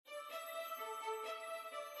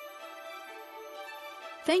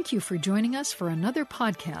Thank you for joining us for another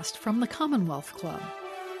podcast from the Commonwealth Club.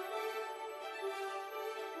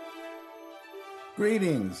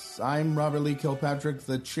 Greetings. I'm Robert Lee Kilpatrick,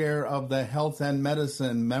 the chair of the Health and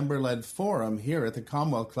Medicine Member-Led Forum here at the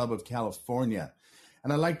Commonwealth Club of California.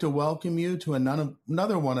 And I'd like to welcome you to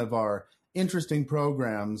another one of our interesting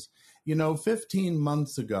programs. 15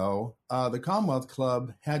 months ago, the Commonwealth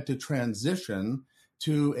Club had to transition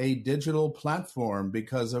to a digital platform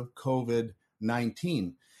because of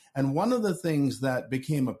COVID-19. And one of the things that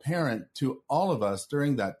became apparent to all of us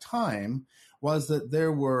during that time was that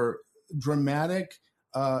there were dramatic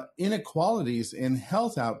inequalities in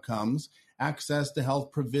health outcomes, access to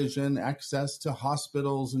health provision, access to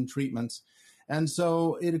hospitals and treatments. And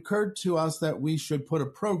so it occurred to us that we should put a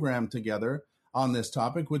program together on this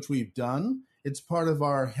topic, which we've done. It's part of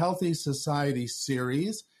our Healthy Society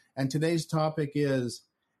series. And today's topic is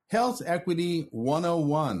Health Equity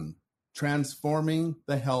 101, Transforming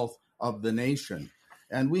the Health of the Nation.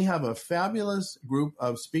 And we have a fabulous group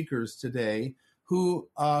of speakers today who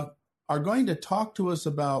are going to talk to us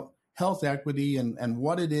about health equity and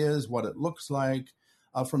what it is, what it looks like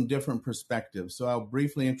from different perspectives. So I'll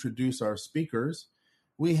briefly introduce our speakers.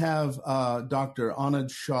 We have Dr.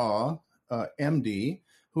 Anand Shah, MD,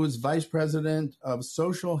 who is Vice President of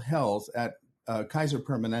Social Health at Kaiser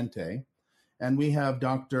Permanente. And we have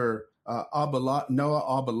Dr. Noha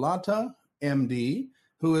Aboelata, MD,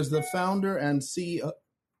 who is the founder and CEO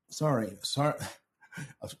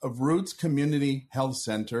of Roots Community Health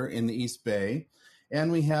Center in the East Bay.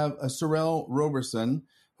 And we have Cyrell Roberson,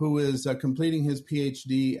 who is completing his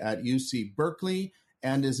Ph.D. at UC Berkeley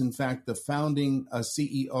and is in fact the founding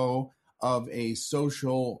CEO of a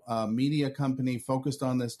social media company focused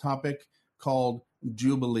on this topic called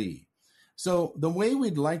Jubily. So the way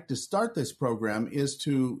we'd like to start this program is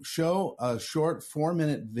to show a short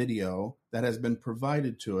 4-minute video that has been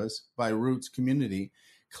provided to us by Roots Community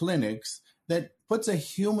Clinics that puts a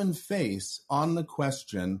human face on the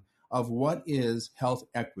question of what is health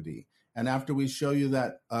equity. And after we show you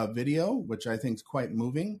that video, which I think is quite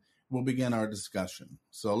moving, we'll begin our discussion.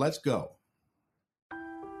 So let's go.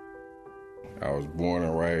 I was born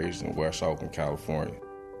and raised in West Oakland, California.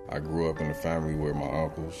 I grew up in a family where my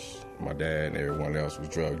uncles, my dad, and everyone else was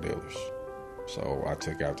drug dealers. So I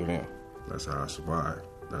took after them. That's how I survived.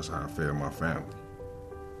 That's how I fed my family.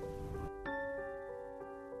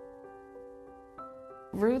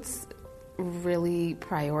 Roots really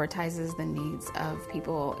prioritizes the needs of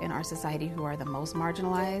people in our society who are the most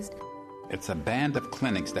marginalized. It's a band of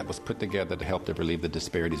clinics that was put together to help to relieve the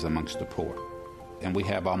disparities amongst the poor. And we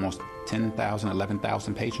have almost 10,000,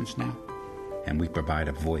 11,000 patients now. And we provide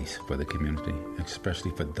a voice for the community,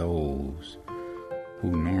 especially for those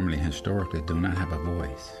who normally, historically, do not have a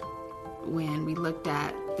voice. When we looked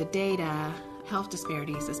at the data, health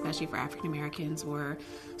disparities, especially for African Americans, were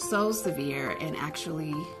so severe and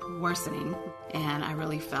actually worsening. And I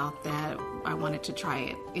really felt that I wanted to try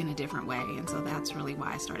it in a different way. And so that's really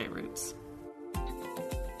why I started Roots.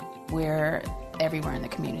 We're everywhere in the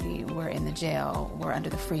community. We're in the jail, we're under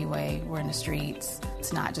the freeway, we're in the streets.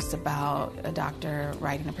 It's not just about a doctor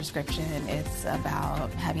writing a prescription, it's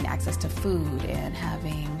about having access to food and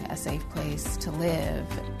having a safe place to live.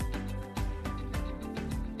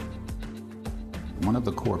 One of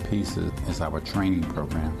the core pieces is our training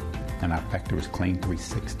program, and our factor is Clean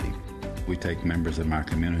 360. We take members of my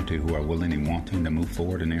community who are willing and wanting to move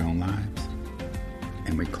forward in their own lives,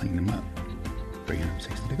 and we clean them up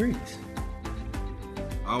 360 degrees.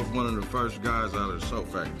 I was one of the first guys out of the soap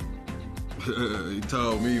factory. He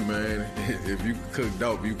told me, man, if you could cook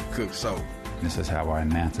dope, you could cook soap. This is how I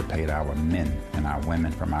emancipate our men and our women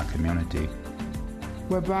from our community.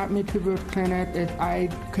 What brought me to Roots Clinic is I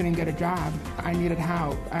couldn't get a job. I needed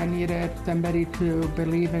help. I needed somebody to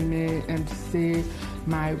believe in me and to see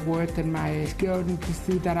my worth and my skills and to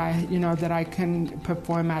see that I can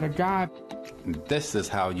perform at a job. This is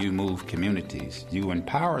how you move communities. You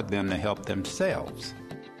empower them to help themselves.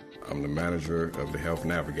 I'm the manager of the Health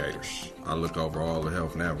Navigators. I look over all the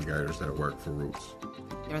health navigators that work for Roots.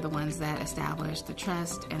 They're the ones that establish the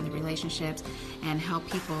trust and the relationships and help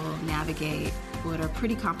people navigate what are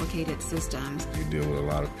pretty complicated systems. You deal with a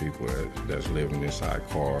lot of people that's living inside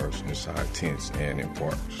cars, inside tents, and in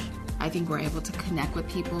parks. I think we're able to connect with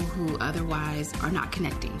people who otherwise are not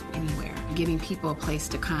connecting anywhere, giving people a place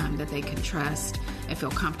to come that they can trust and feel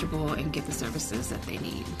comfortable and get the services that they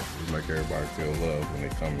need. Just make everybody feel loved when they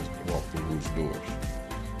come and walk through Roots doors.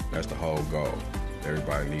 That's the whole goal.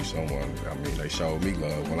 Everybody needs someone. I mean, they showed me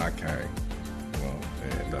love when I came,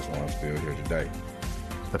 and that's why I'm still here today.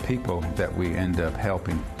 The people that we end up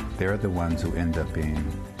helping, they're the ones who end up being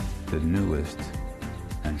the newest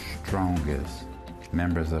and strongest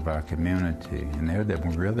members of our community, and they're the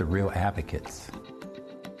real advocates.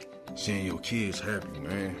 Seeing your kids happy,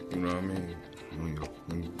 man, you know what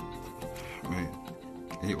I mean? Man,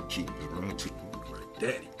 and your kids run to you like,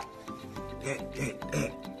 Daddy,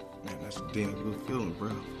 Dad. Man, that's a damn good feeling, bro.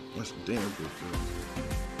 That's a damn good feeling.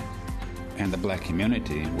 And the black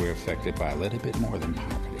community, we're affected by a little bit more than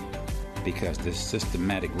poverty, because this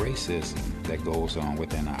systematic racism that goes on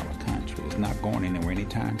within our country is not going anywhere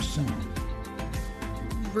anytime soon.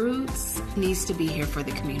 Roots needs to be here for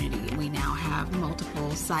the community. We now have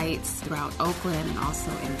multiple sites throughout Oakland and also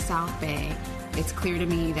in the South Bay. It's clear to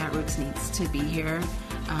me that Roots needs to be here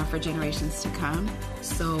for generations to come.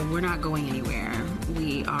 So we're not going anywhere.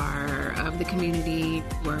 We are of the community,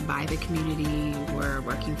 we're by the community, we're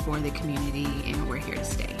working for the community, and we're here to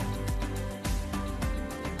stay.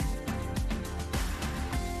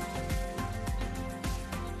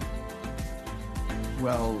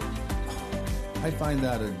 Well, I find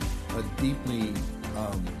that a deeply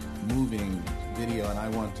moving video, and I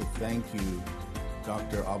want to thank you,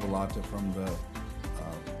 Dr. Aboelata, from the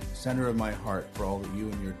center of my heart for all that you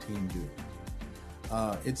and your team do.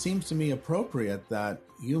 It seems to me appropriate that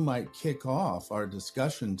you might kick off our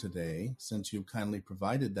discussion today, since you kindly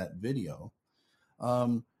provided that video.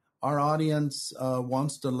 Our audience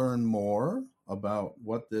wants to learn more about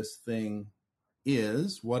what this thing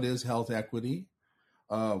is. What is health equity?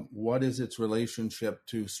 What is its relationship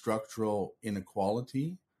to structural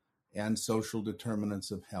inequality and social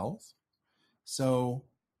determinants of health? So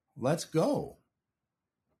let's go.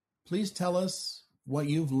 Please tell us what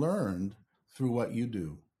you've learned through what you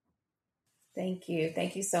do. Thank you.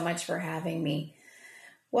 Thank you so much for having me.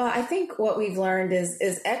 Well, I think what we've learned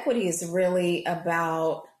is equity is really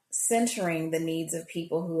about centering the needs of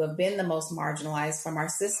people who have been the most marginalized from our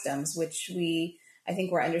systems, which I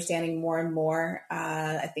think we're understanding more and more.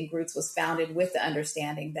 I think Roots was founded with the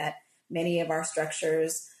understanding that many of our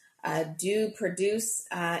structures do produce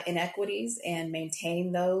inequities and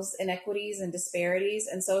maintain those inequities and disparities.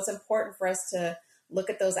 And so it's important for us to look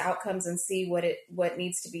at those outcomes and see what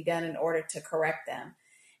needs to be done in order to correct them.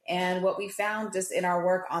 And what we found just in our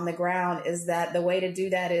work on the ground is that the way to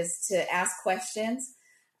do that is to ask questions,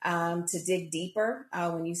 to dig deeper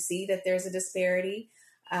when you see that there's a disparity,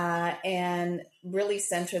 and really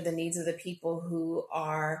center the needs of the people who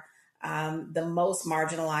are the most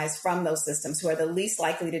marginalized from those systems, who are the least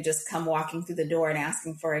likely to just come walking through the door and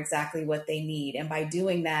asking for exactly what they need. And by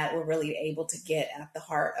doing that, we're really able to get at the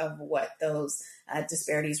heart of what those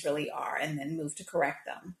disparities really are and then move to correct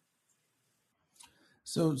them.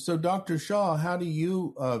 So Dr. Shah, how do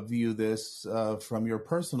you view this from your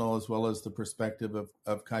personal as well as the perspective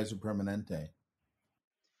of Kaiser Permanente?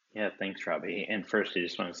 Yeah, thanks, Robbie. And first, I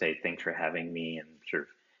just want to say thanks for having me, and sort of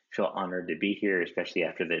feel honored to be here, especially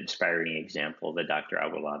after the inspiring example that Dr.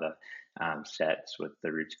 Aboelata sets with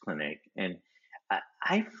the Roots Clinic. And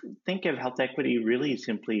I think of health equity really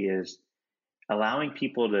simply as allowing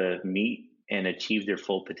people to meet and achieve their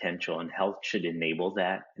full potential, and health should enable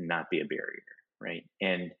that and not be a barrier, right?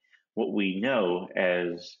 And what we know,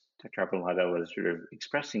 as Dr. Aboelata was sort of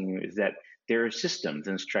expressing, is that there are systems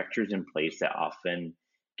and structures in place that often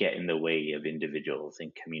get in the way of individuals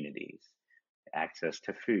and communities. Access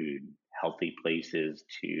to food, healthy places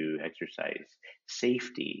to exercise,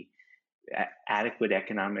 safety, adequate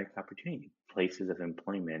economic opportunity, places of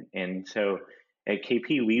employment. And so at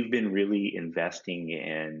KP, we've been really investing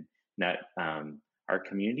in not our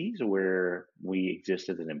communities where we exist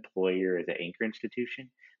as an employer, as an anchor institution,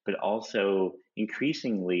 but also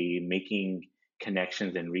increasingly making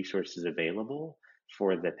connections and resources available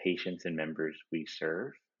for the patients and members we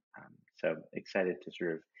serve. So excited to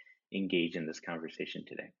sort of engage in this conversation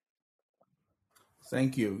today.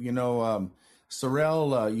 Thank you. You know,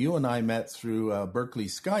 Cyrell, you and I met through Berkeley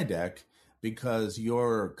Skydeck because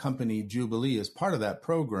your company, Jubily, is part of that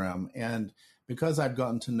program. And because I've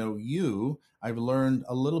gotten to know you, I've learned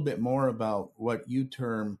a little bit more about what you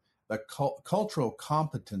term the cultural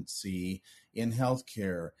competency in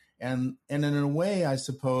healthcare. And in a way, I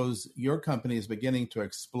suppose your company is beginning to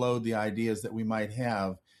explode the ideas that we might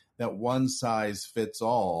have that one size fits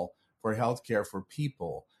all for healthcare for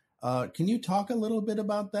people. Can you talk a little bit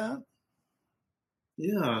about that?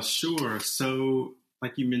 Yeah, sure. So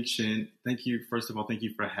like you mentioned, thank you. First of all, thank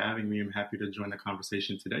you for having me. I'm happy to join the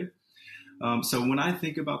conversation today. So when I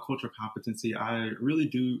think about cultural competency, I really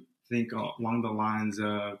do think along the lines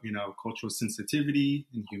of, cultural sensitivity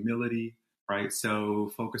and humility, right?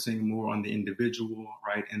 So focusing more on the individual,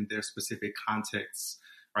 right, and their specific contexts,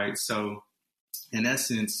 right? So in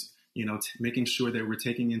essence, making sure that we're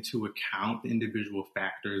taking into account the individual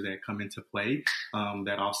factors that come into play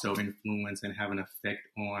that also influence and have an effect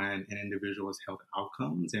on an individual's health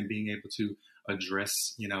outcomes, and being able to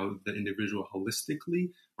address, the individual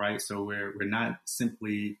holistically, right? So we're not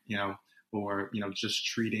simply, or, just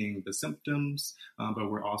treating the symptoms, but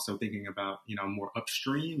we're also thinking about, more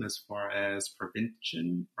upstream as far as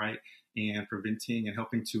prevention, right? And preventing and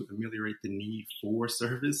helping to ameliorate the need for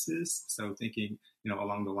services. So thinking,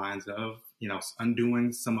 along the lines of,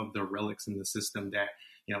 undoing some of the relics in the system that,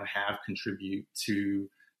 have contribute to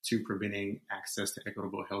preventing access to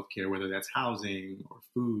equitable healthcare, whether that's housing or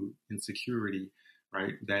food insecurity,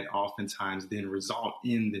 right? That oftentimes then result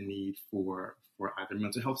in the need for either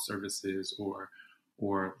mental health services or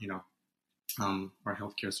our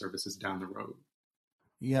healthcare services down the road.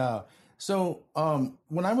 Yeah. So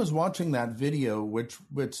when I was watching that video, which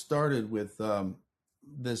started with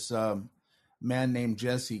this man named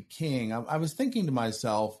Jesse King, I was thinking to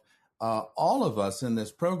myself, all of us in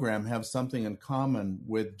this program have something in common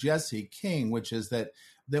with Jesse King, which is that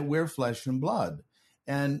we're flesh and blood,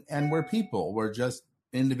 and we're people. We're just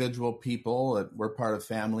individual people. We're part of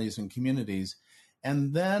families and communities.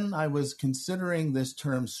 And then I was considering this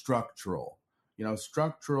term structural.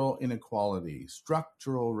 Structural inequality,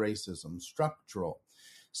 structural racism, structural.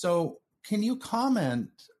 So can you comment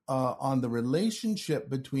on the relationship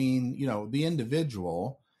between, the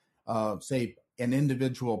individual, say an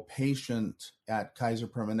individual patient at Kaiser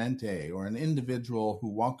Permanente, or an individual who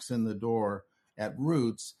walks in the door at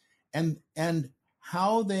Roots, and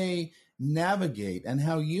how they navigate and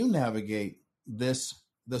how you navigate the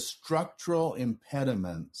structural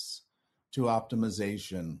impediments to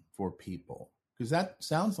optimization for people? Because that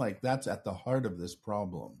sounds like that's at the heart of this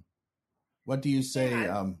problem. What do you say,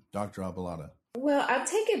 Dr. Aboelata? Well, I'll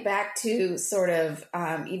take it back to sort of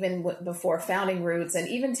even before founding Roots, and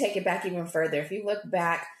even take it back even further. If you look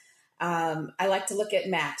back, I like to look at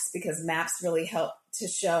maps, because maps really help to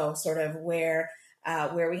show sort of where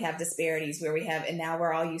we have disparities, where we have, and now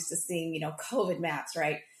we're all used to seeing, COVID maps,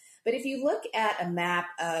 right? But if you look at a map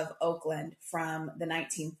of Oakland from the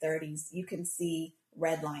 1930s, you can see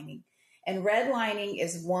redlining. And redlining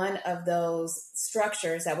is one of those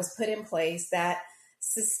structures that was put in place that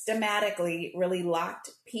systematically really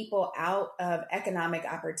locked people out of economic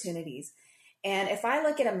opportunities. And if I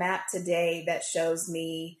look at a map today that shows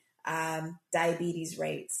me diabetes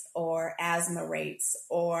rates or asthma rates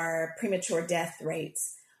or premature death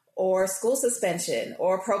rates or school suspension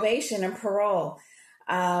or probation and parole,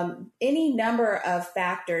 any number of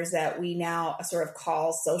factors that we now sort of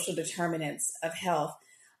call social determinants of health,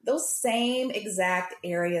 those same exact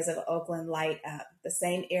areas of Oakland light up. The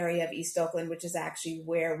same area of East Oakland, which is actually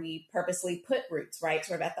where we purposely put Roots, right?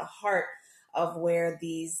 Sort of at the heart of where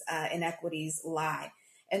these inequities lie.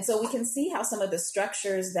 And so we can see how some of the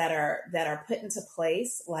structures that are put into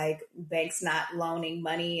place, like banks not loaning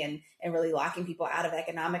money and really locking people out of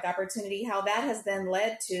economic opportunity, how that has then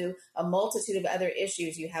led to a multitude of other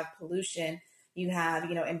issues. You have pollution, you have,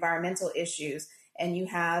 environmental issues, and you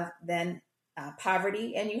have then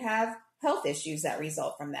poverty, and you have health issues that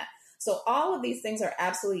result from that. So all of these things are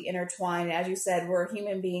absolutely intertwined. As you said, we're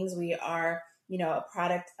human beings. We are, a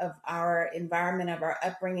product of our environment, of our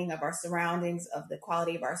upbringing, of our surroundings, of the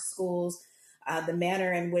quality of our schools, the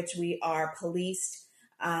manner in which we are policed,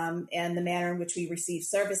 and the manner in which we receive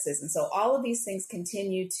services. And so all of these things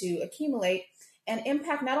continue to accumulate and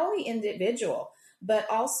impact not only individual, but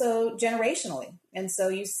also generationally. And so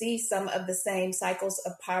you see some of the same cycles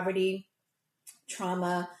of poverty,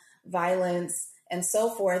 trauma, violence, and so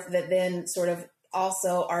forth that then sort of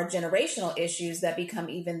also are generational issues that become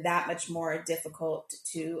even that much more difficult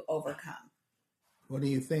to overcome. What do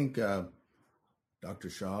you think, Dr.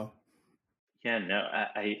 Shah? Yeah, no,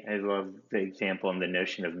 I love the example, and the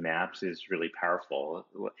notion of maps is really powerful.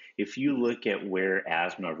 If you look at where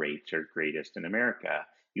asthma rates are greatest in America,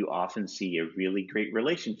 you often see a really great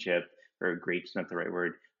relationship, or great's not the right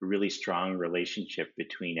word, a really strong relationship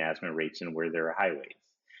between asthma rates and where there are highways.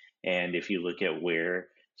 And if you look at where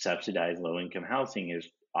subsidized low-income housing has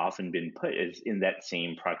often been put, is in that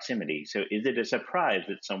same proximity. So is it a surprise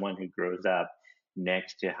that someone who grows up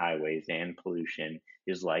next to highways and pollution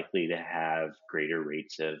is likely to have greater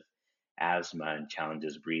rates of asthma and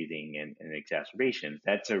challenges breathing and exacerbations?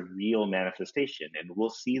 That's a real manifestation. And we'll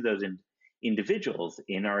see those individuals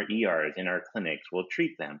in our ERs, in our clinics. We'll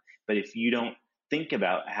treat them. But if you don't think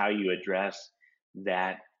about how you address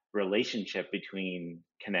that relationship between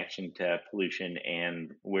connection to pollution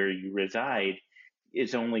and where you reside,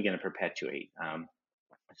 it's only going to perpetuate.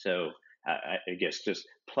 So I guess just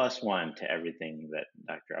plus one to everything that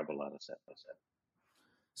Dr. Aboelata said.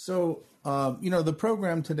 So, the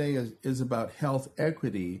program today is about health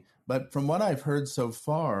equity, but from what I've heard so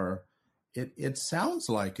far, it sounds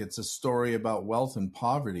like it's a story about wealth and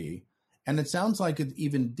poverty, and it sounds like it's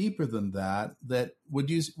even deeper than that. That would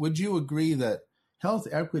you agree that health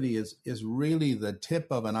equity is really the tip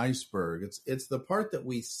of an iceberg? It's the part that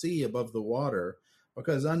we see above the water,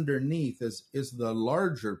 because underneath is the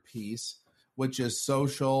larger piece, which is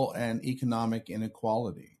social and economic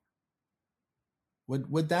inequality.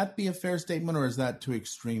 Would that be a fair statement, or is that too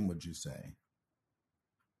extreme, would you say?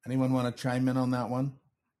 Anyone want to chime in on that one?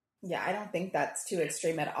 Yeah, I don't think that's too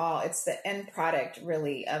extreme at all. It's the end product,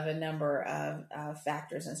 really, of a number of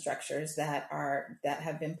factors and structures that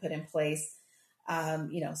have been put in place,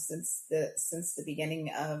 since the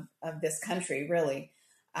beginning of this country, really.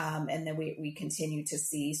 And then we continue to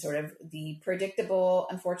see sort of the predictable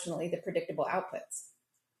outputs.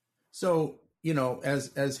 So,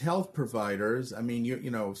 as health providers, I mean,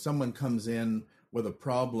 if someone comes in with a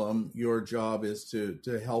problem, your job is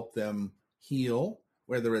to help them heal,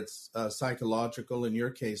 whether it's psychological, in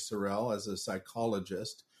your case, Cyrell, as a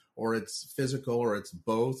psychologist, or it's physical, or it's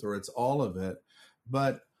both, or it's all of it.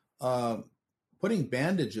 But putting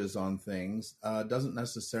bandages on things doesn't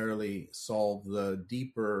necessarily solve the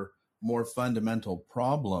deeper, more fundamental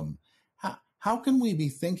problem. How can we be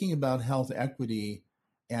thinking about health equity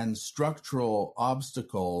and structural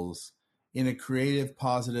obstacles in a creative,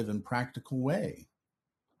 positive, and practical way?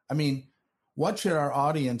 I mean, what should our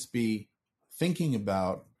audience be thinking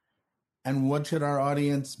about, and what should our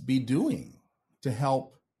audience be doing to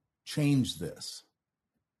help change this?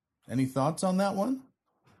 Any thoughts on that one?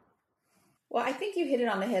 Well, I think you hit it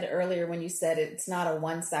on the head earlier when you said it's not a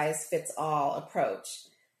one-size-fits-all approach,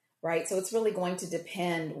 right? So it's really going to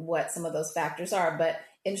depend what some of those factors are. But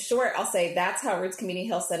in short, I'll say that's how Roots Community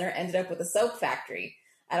Health Center ended up with a soap factory.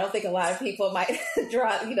 I don't think a lot of people might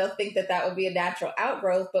think that would be a natural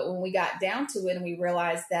outgrowth. But when we got down to it and we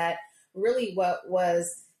realized that really what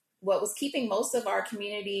was keeping most of our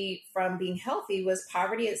community from being healthy was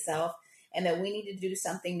poverty itself, and that we needed to do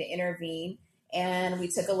something to intervene. And we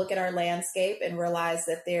took a look at our landscape and realized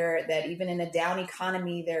that even in a down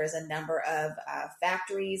economy, there is a number of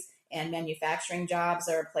factories and manufacturing jobs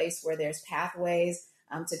are a place where there's pathways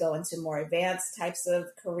to go into more advanced types of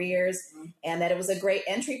careers, and that it was a great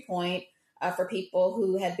entry point for people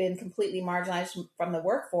who had been completely marginalized from the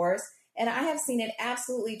workforce. And I have seen it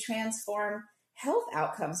absolutely transform health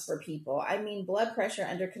outcomes for people. I mean, blood pressure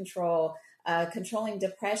under control, controlling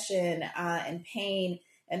depression and pain,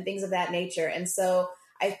 and things of that nature. And so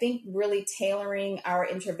I think really tailoring our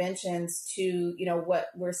interventions to, what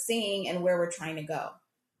we're seeing and where we're trying to go.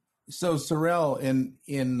 So, Cyrell,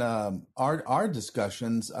 in our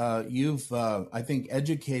discussions, you've, I think,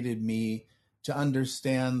 educated me to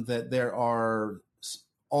understand that there are,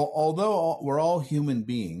 although we're all human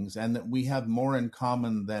beings and that we have more in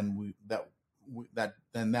common than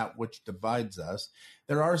that which divides us,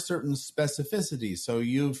 there are certain specificities. So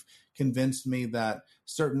you've convinced me that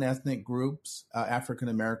certain ethnic groups, African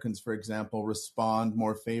Americans, for example, respond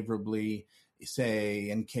more favorably,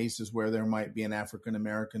 say, in cases where there might be an African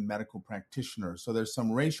American medical practitioner. So there's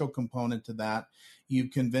some racial component to that.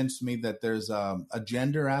 You've convinced me that there's a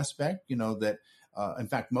gender aspect, that in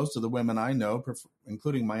fact, most of the women I know,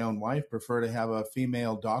 including my own wife, prefer to have a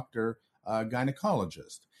female doctor,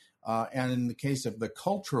 gynecologist. And in the case of the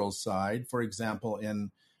cultural side, for example,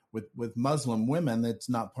 with Muslim women, it's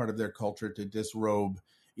not part of their culture to disrobe,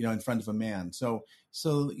 in front of a man. So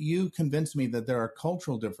you convinced me that there are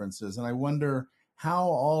cultural differences, and I wonder how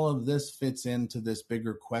all of this fits into this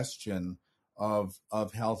bigger question of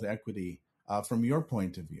health equity from your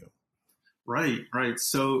point of view. Right.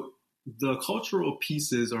 So the cultural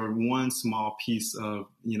pieces are one small piece of,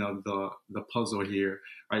 the puzzle here,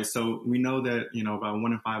 right? So we know that, about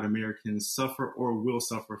 1 in 5 Americans suffer or will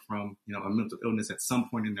suffer from, a mental illness at some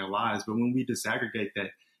point in their lives. But when we disaggregate that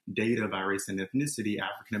data by race and ethnicity,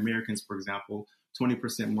 African Americans, for example,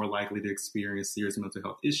 20% more likely to experience serious mental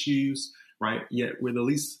health issues, right? Yet we're the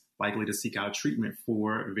least likely to seek out treatment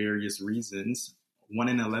for various reasons. 1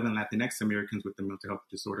 in 11 Latinx Americans with a mental health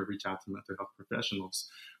disorder reach out to mental health professionals,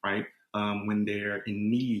 right, when they're in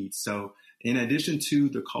need. So in addition to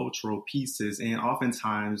the cultural pieces, and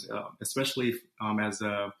oftentimes, especially as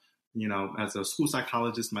a school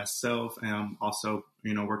psychologist myself, and also,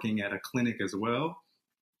 working at a clinic as well,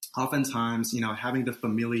 oftentimes, having the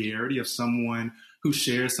familiarity of someone who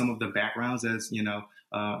shares some of the backgrounds as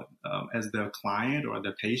the client or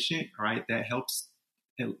the patient, right, that helps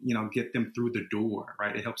get them through the door,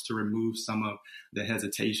 right? It helps to remove some of the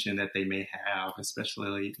hesitation that they may have,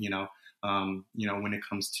 especially, when it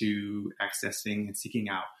comes to accessing and seeking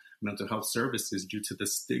out mental health services due to the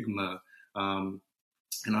stigma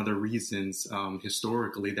and other reasons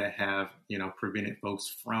historically that have, prevented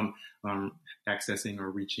folks from accessing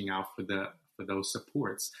or reaching out for those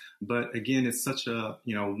supports. But again, it's such a,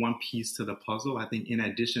 one piece to the puzzle. I think in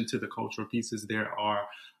addition to the cultural pieces, there are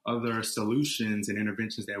other solutions and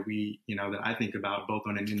interventions that that I think about both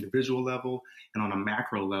on an individual level and on a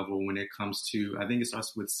macro level when it comes to, I think it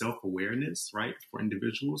starts with self-awareness, right? For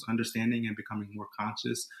individuals, understanding and becoming more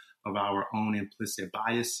conscious of our own implicit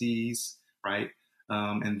biases, right?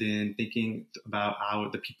 And then thinking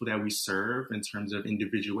about the people that we serve in terms of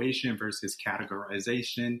individuation versus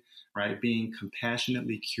categorization, right? Being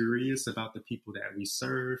compassionately curious about the people that we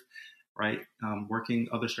serve, right? Working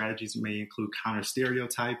other strategies may include counter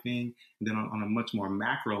stereotyping. And then on a much more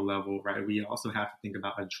macro level, right? We also have to think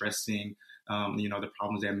about addressing, the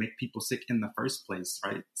problems that make people sick in the first place,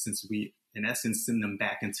 right? Since we, in essence, send them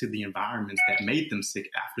back into the environments that made them sick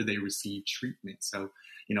after they received treatment. So,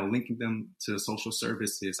 linking them to social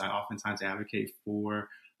services. I oftentimes advocate for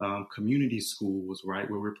community schools, right,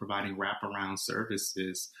 where we're providing wraparound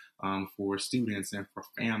services for students and for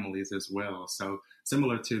families as well. So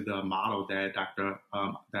similar to the model that Dr.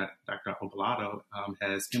 Aboelata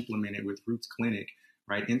has implemented with Roots Clinic,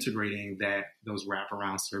 right, integrating those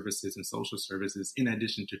wraparound services and social services in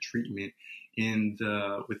addition to treatment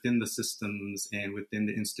within the systems and within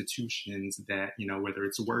the institutions that, whether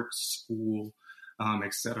it's work, school,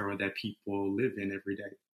 et cetera, that people live in every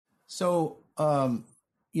day. So,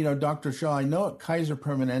 Dr. Shah, I know at Kaiser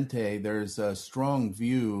Permanente, there's a strong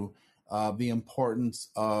view of the importance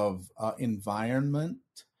of environment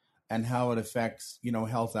and how it affects,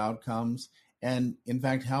 health outcomes. And in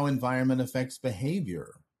fact, how environment affects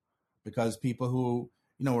behavior, because people who,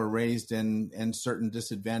 were raised in certain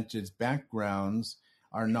disadvantaged backgrounds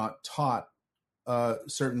are not taught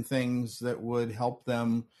certain things that would help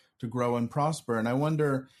them to grow and prosper. And I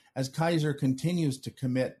wonder, as Kaiser continues to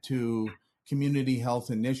commit to community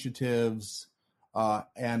health initiatives,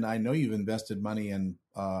 and I know you've invested money in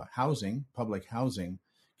housing, public housing,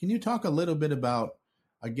 can you talk a little bit about,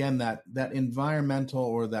 again, that environmental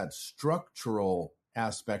or that structural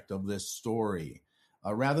aspect of this story?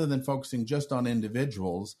 Rather than focusing just on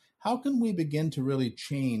individuals, how can we begin to really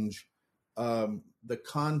change the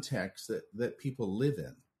context that people live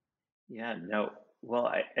in? Yeah, no. Well,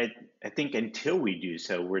 I think until we do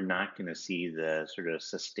so, we're not going to see the sort of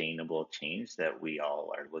sustainable change that we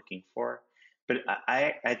all are looking for. But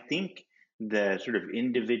I think the sort of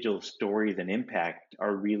individual stories and impact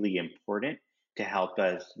are really important to help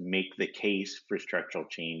us make the case for structural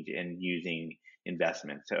change and using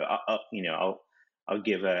investment. So I'll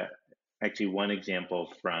give actually one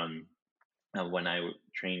example from when I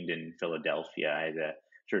trained in Philadelphia. I had a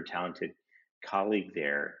sort of talented colleague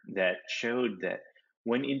there that showed that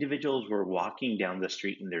when individuals were walking down the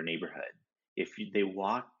street in their neighborhood, if they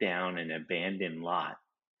walked down an abandoned lot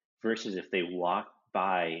versus if they walked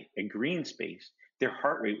by a green space, their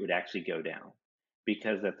heart rate would actually go down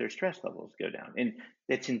because that their stress levels go down. And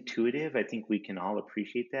that's intuitive. I think we can all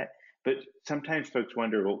appreciate that. But sometimes folks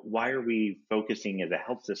wonder, well, why are we focusing as a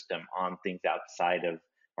health system on things outside of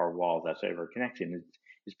our walls, outside of our connection?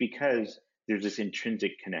 It's because there's this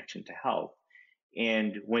intrinsic connection to health.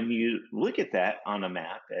 And when you look at that on a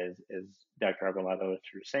map, as Dr. Aboelata was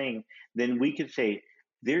sort of saying, then we could say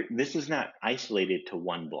this is not isolated to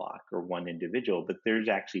one block or one individual, but there's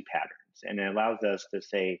actually patterns. And it allows us to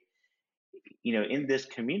say, in this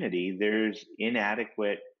community, there's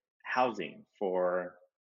inadequate housing for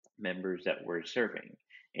members that we're serving,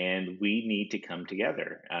 and we need to come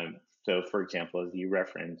together. So, for example, as you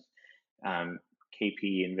referenced,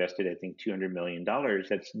 KP invested, I think, $200 million.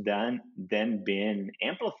 That's then been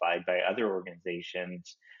amplified by other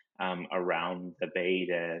organizations around the Bay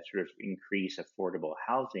to sort of increase affordable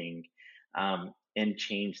housing and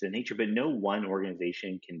change the nature. But no one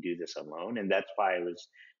organization can do this alone. And that's why I was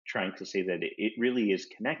trying to say that it really is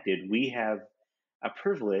connected. We have a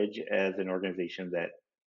privilege as an organization that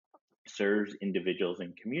serves individuals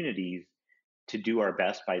and communities to do our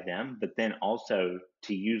best by them, but then also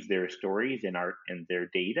to use their stories and their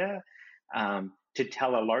data to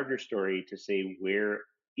tell a larger story to say where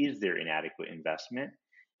is there inadequate investment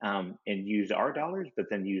and use our dollars, but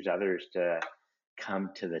then use others to come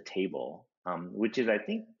to the table, which is, I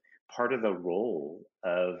think, part of the role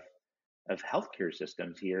of healthcare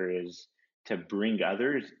systems here is to bring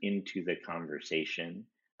others into the conversation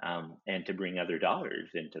and to bring other dollars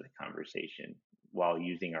into the conversation while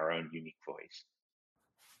using our own unique voice.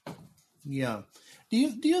 Yeah. Do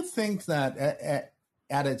you think that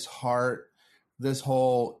at its heart, this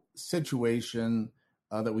whole situation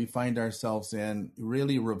that we find ourselves in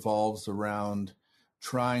really revolves around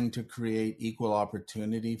trying to create equal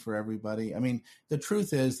opportunity for everybody. I mean, the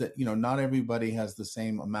truth is that, not everybody has the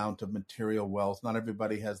same amount of material wealth. Not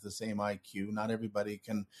everybody has the same IQ. Not everybody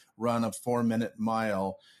can run a 4-minute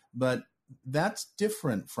mile. But that's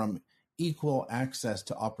different from equal access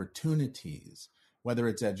to opportunities, whether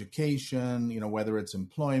it's education, whether it's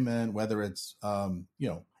employment, whether it's,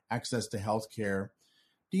 access to healthcare.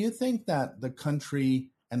 Do you think that the country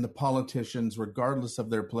and the politicians, regardless of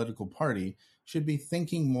their political party, should be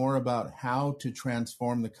thinking more about how to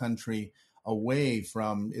transform the country away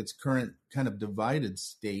from its current kind of divided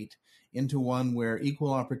state into one where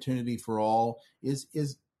equal opportunity for all is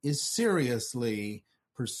seriously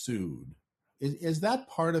pursued? Is that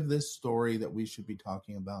part of this story that we should be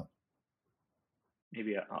talking about?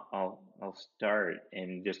 Maybe I'll start,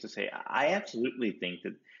 and just to say, I absolutely think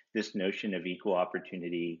that this notion of equal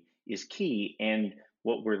opportunity is key. And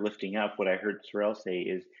what we're lifting up, what I heard Cyrell say,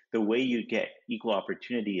 is the way you get equal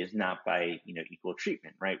opportunity is not by equal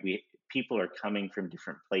treatment, right? People are coming from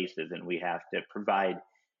different places, and we have to provide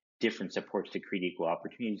different supports to create equal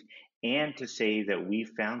opportunities. And to say that we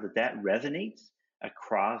found that resonates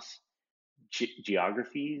across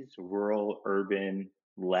geographies, rural, urban,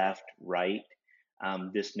 left, right.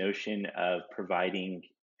 This notion of providing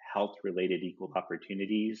health-related equal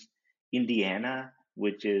opportunities. Indiana,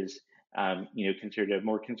 which is considered a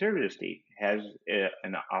more conservative state, has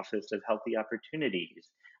an Office of Healthy Opportunities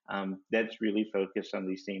that's really focused on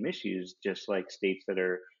these same issues, just like states that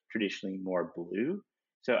are traditionally more blue.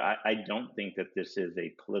 So I don't think that this is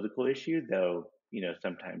a political issue, though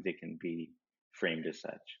sometimes it can be framed as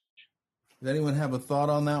such. Does anyone have a thought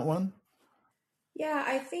on that one? Yeah,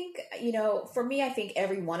 I think, for me, I think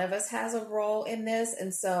every one of us has a role in this.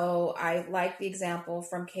 And so I like the example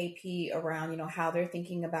from KP around, how they're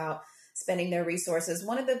thinking about spending their resources.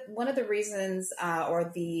 One of the reasons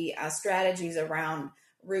or the strategies around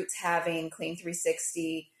Roots having Clean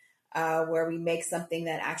 360, where we make something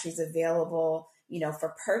that actually is available,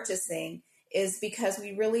 for purchasing, is because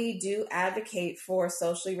we really do advocate for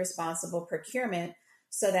socially responsible procurement,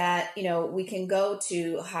 so that, we can go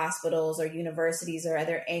to hospitals or universities or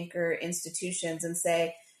other anchor institutions and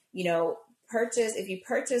say, if you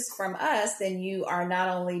purchase from us, then you are not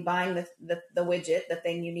only buying the widget, the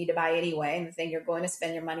thing you need to buy anyway, and the thing you're going to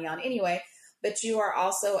spend your money on anyway, but you are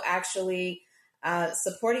also actually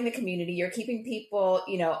supporting the community. You're keeping people,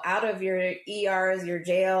 out of your ERs, your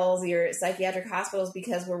jails, your psychiatric hospitals,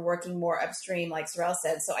 because we're working more upstream, like Cyrell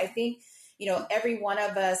said. So I think, every one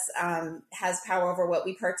of us has power over what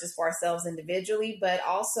we purchase for ourselves individually, but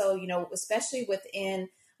also, especially within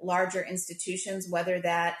larger institutions, whether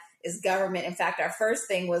that is government. In fact, our first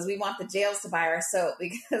thing was we want the jails to buy our soap,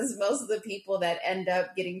 because most of the people that end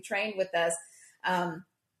up getting trained with us,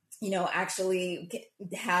 actually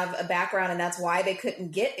have a background, and that's why they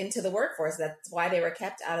couldn't get into the workforce. That's why they were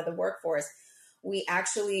kept out of the workforce. We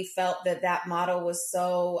actually felt that model was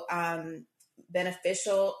so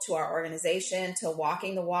beneficial to our organization, to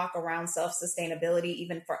walking the walk around self-sustainability,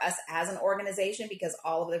 even for us as an organization, because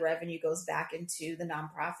all of the revenue goes back into the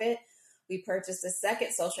nonprofit. We purchased a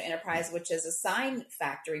second social enterprise, which is a sign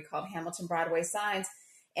factory called Hamilton Broadway Signs.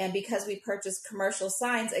 And because we purchased commercial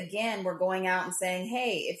signs, again, we're going out and saying,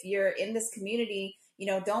 hey, if you're in this community,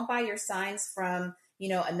 don't buy your signs from,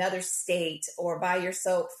 another state, or buy your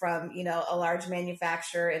soap from, a large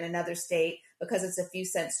manufacturer in another state because it's a few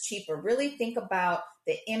cents cheaper. Really think about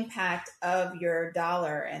the impact of your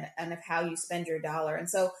dollar and of how you spend your dollar. And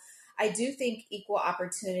so I do think equal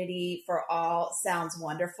opportunity for all sounds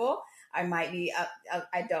wonderful. I might be,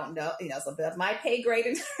 I don't know, it's a bit of my pay grade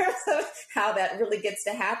in terms of how that really gets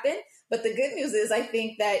to happen. But the good news is I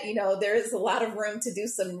think that, there is a lot of room to do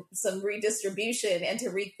some redistribution and to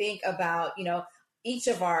rethink about, each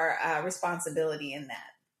of our responsibility in that.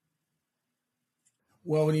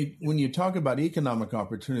 Well, when you talk about economic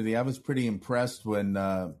opportunity, I was pretty impressed when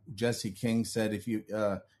Jesse King said, if you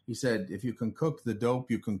can cook the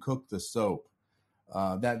dope, you can cook the soap.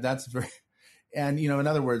 That's very, and in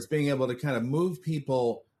other words, being able to kind of move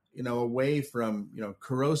people away from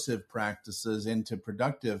corrosive practices into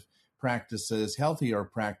productive practices, healthier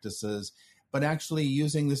practices, but actually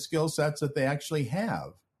using the skill sets that they actually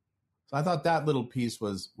have. So I thought that little piece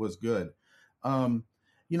was good. I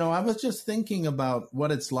was just thinking about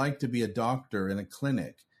what it's like to be a doctor in a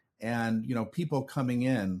clinic, and people coming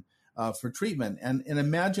in for treatment, and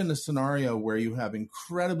imagine a scenario where you have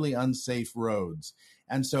incredibly unsafe roads,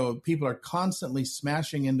 and so people are constantly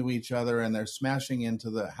smashing into each other, and they're smashing into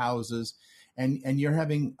the houses, and you're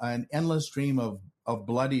having an endless stream of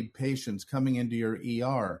bloodied patients coming into your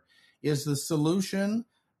ER. Is the solution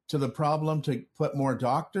to the problem to put more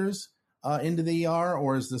doctors into the ER,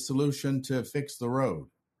 or is the solution to fix the road?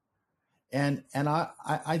 And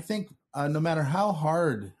I think no matter how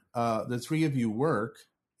hard the three of you work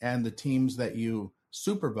and the teams that you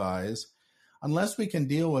supervise, unless we can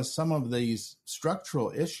deal with some of these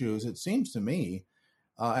structural issues, it seems to me,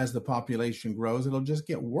 as the population grows, it'll just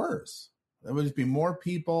get worse. There will just be more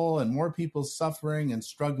people suffering and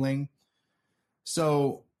struggling.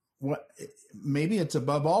 So maybe it's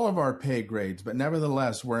above all of our pay grades, but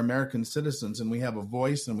nevertheless, we're American citizens and we have a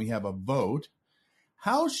voice and we have a vote.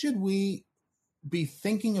 How should we be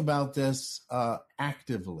thinking about this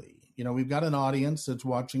actively? You know, we've got an audience that's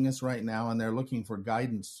watching us right now and they're looking for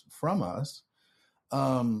guidance from us.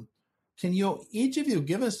 Can you, each of you,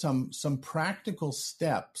 give us some practical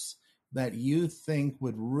steps that you think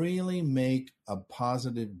would really make a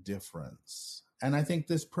positive difference? And I think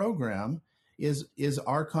this program is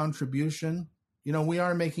our contribution. You know, we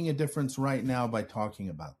are making a difference right now by talking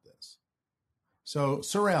about this. So,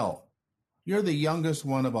 Cyrell, you're the youngest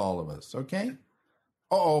one of all of us, okay?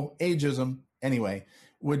 Ageism. Anyway,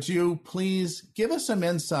 would you please give us some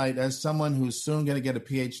insight as someone who's soon going to get a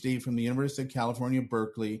PhD from the University of California,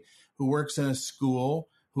 Berkeley, who works in a school,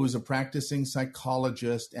 who's a practicing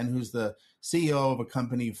psychologist, and who's the CEO of a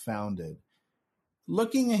company you founded.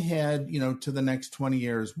 Looking ahead, you know, to the next 20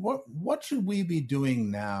 years, what should we be doing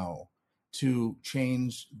now to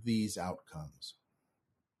change these outcomes?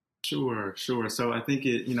 Sure. So I think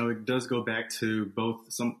it does go back to both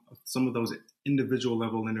some of those individual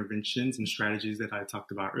level interventions and strategies that I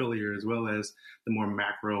talked about earlier, as well as the more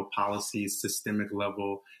macro policy, systemic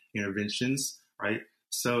level interventions, right?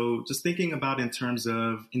 So just thinking about in terms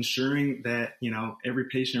of ensuring that, every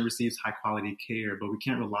patient receives high quality care, but we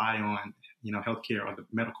can't rely on, healthcare or the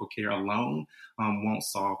medical care alone won't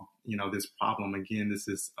solve, this problem. Again, this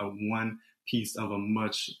is one piece of a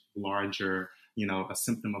much larger, a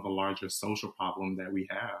symptom of a larger social problem that we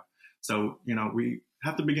have. So, we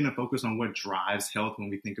have to begin to focus on what drives health when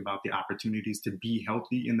we think about the opportunities to be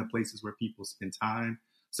healthy in the places where people spend time.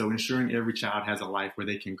 So ensuring every child has a life where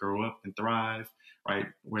they can grow up and thrive, right?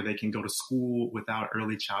 Where they can go to school without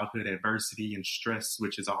early childhood adversity and stress,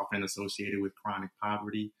 which is often associated with chronic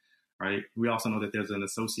poverty, right? We also know that there's an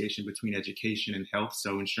association between education and health.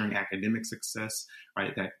 So ensuring academic success,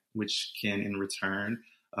 right? That which can in return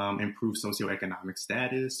improve socioeconomic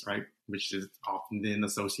status, right? Which is often then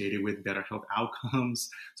associated with better health outcomes.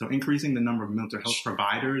 So increasing the number of mental health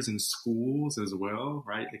providers in schools as well,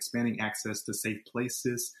 right? Expanding access to safe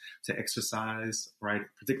places to exercise, right?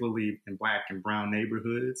 Particularly in Black and brown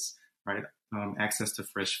neighborhoods, right? Access to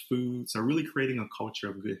fresh food. So really creating a culture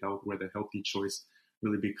of good health where the healthy choice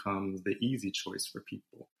really becomes the easy choice for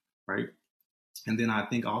people, right? And then I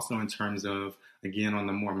think also in terms of, again, on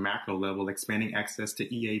the more macro level, expanding access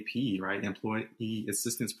to EAP, right? Employee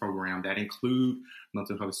assistance program that include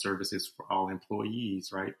mental health services for all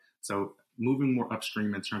employees, right? So moving more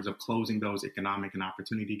upstream in terms of closing those economic and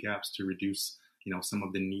opportunity gaps to reduce, some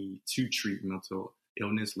of the need to treat mental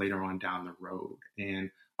illness later on down the road. And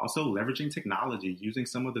also leveraging technology, using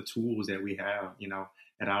some of the tools that we have,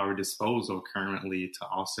 at our disposal currently to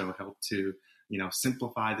also help to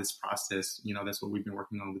simplify this process. That's what we've been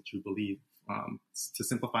working on with Jubily, to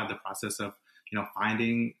simplify the process of,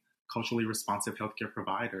 finding culturally responsive healthcare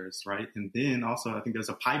providers, right? And then also, I think there's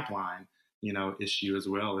a pipeline, issue as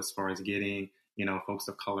well, as far as getting, folks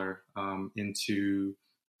of color into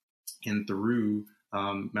and through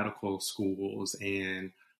medical schools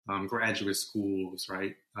and graduate schools,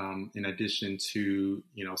 right? In addition to,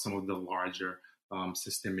 some of the larger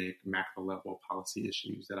systemic macro level policy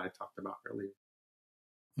issues that I talked about earlier.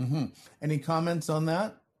 Mm-hmm. Any comments on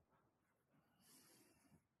that?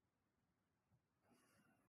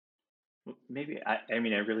 Maybe, I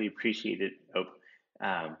really appreciate it.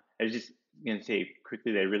 I was just going to say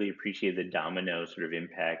quickly that I really appreciate the domino sort of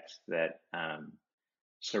impacts that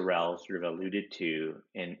Cyrell sort of alluded to,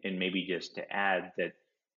 and maybe just to add that,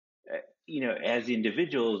 as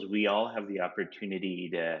individuals, we all have the opportunity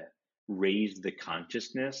to raise the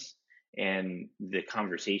consciousness and the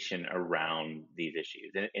conversation around these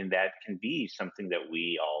issues. And that can be something that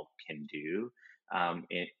we all can do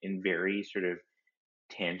in very sort of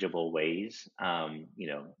tangible ways.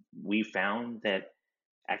 We found that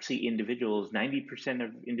actually 90%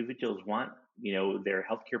 of individuals want, their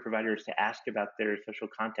healthcare providers to ask about their social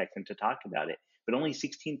context and to talk about it, but only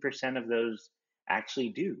 16% of those actually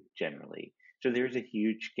do generally. So there's a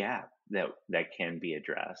huge gap that can be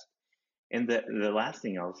addressed. And the last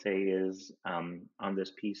thing I'll say is on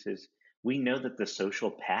this piece is we know that the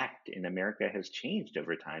social pact in America has changed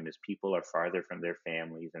over time as people are farther from their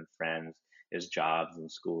families and friends, as jobs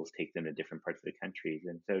and schools take them to different parts of the country.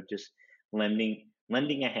 And so just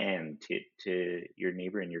lending a hand to your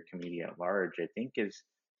neighbor and your community at large, I think, is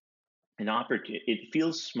an opportunity. It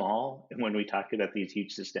feels small when we talk about these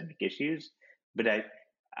huge systemic issues, but I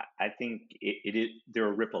think there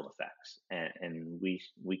are ripple effects, and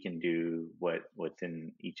we can do what's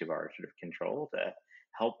in each of our sort of control to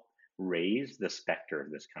help raise the specter of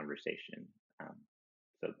this conversation.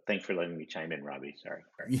 So thanks for letting me chime in, Robbie. Sorry.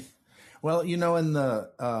 Well, in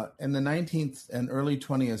the 19th and early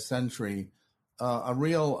 20th century, a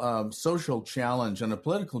real social challenge and a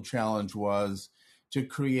political challenge was to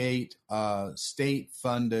create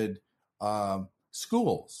state-funded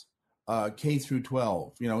schools, K through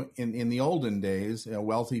 12. In the olden days,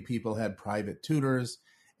 wealthy people had private tutors,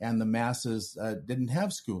 and the masses didn't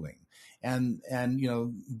have schooling. And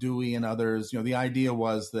Dewey and others, the idea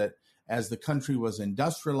was that as the country was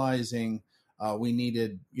industrializing, we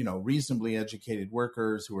needed, reasonably educated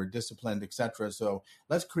workers who were disciplined, et cetera. So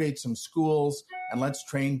let's create some schools and let's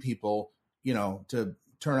train people, to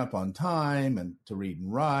turn up on time and to read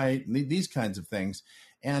and write and these kinds of things.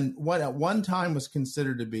 And what at one time was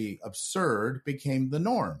considered to be absurd became the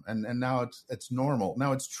norm. And now it's normal.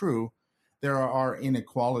 Now it's true. There are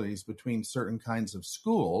inequalities between certain kinds of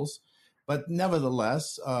schools, but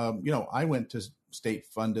nevertheless, I went to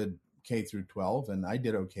state-funded K through 12, and I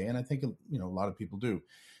did okay, and I think a lot of people do.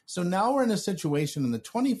 So now we're in a situation in the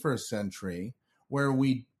 21st century where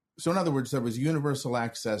in other words, there was universal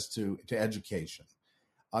access to education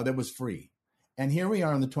that was free. And here we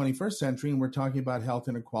are in the 21st century, and we're talking about health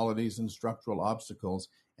inequalities and structural obstacles,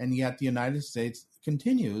 and yet the United States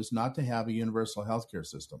continues not to have a universal healthcare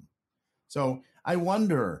system. So I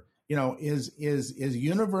wonder, is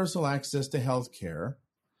universal access to healthcare,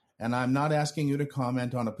 and I'm not asking you to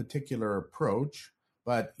comment on a particular approach,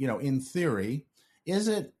 but in theory, is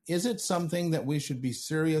it something that we should be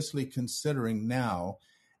seriously considering now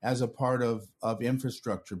as a part of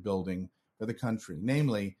infrastructure building for the country?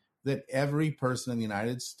 Namely, that every person in the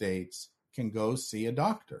United States can go see a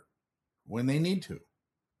doctor when they need to.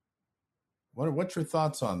 What's your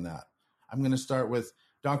thoughts on that? I'm going to start with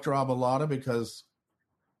Dr. Aboelata because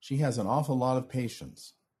she has an awful lot of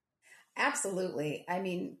patience. Absolutely. I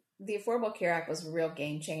mean, the Affordable Care Act was a real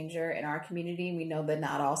game changer in our community. We know that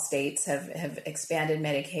not all states have expanded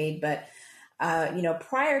Medicaid, but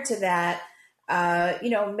prior to that,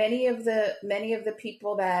 many of the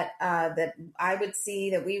people that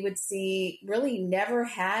we would see really never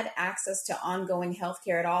had access to ongoing health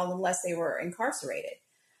care at all unless they were incarcerated.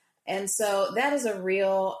 And so that is a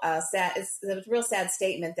real sad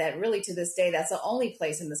statement that really to this day, that's the only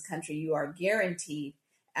place in this country you are guaranteed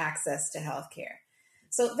access to health care.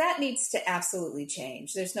 So that needs to absolutely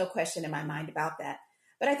change. There's no question in my mind about that.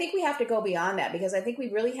 But I think we have to go beyond that because I think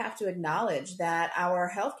we really have to acknowledge that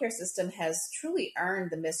our healthcare system has truly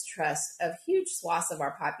earned the mistrust of huge swaths of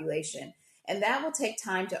our population. And that will take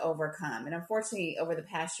time to overcome. And unfortunately, over the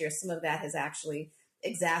past year, some of that has actually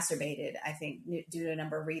exacerbated, I think, due to a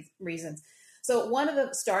number of reasons. So one of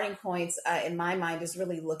the starting points in my mind is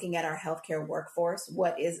really looking at our healthcare workforce.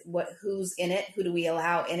 Who's in it? Who do we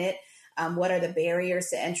allow in it? What are the barriers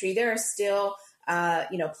to entry? There are still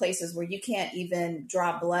places where you can't even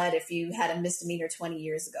draw blood if you had a misdemeanor 20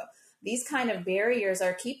 years ago. These kind of barriers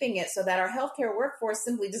are keeping it so that our healthcare workforce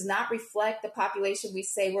simply does not reflect the population we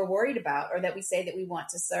say we're worried about or that we say that we want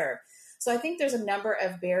to serve. So I think there's a number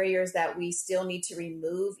of barriers that we still need to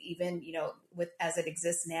remove, even, as it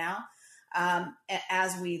exists now,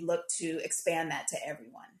 as we look to expand that to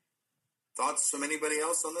everyone. Thoughts from anybody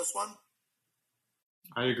else on this one?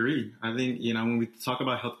 I agree. I think, when we talk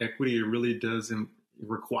about health equity, it really does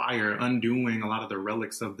require undoing a lot of the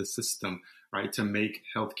relics of the system, right, to make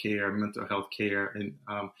healthcare, mental health care, and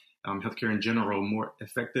healthcare in general more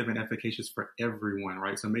effective and efficacious for everyone,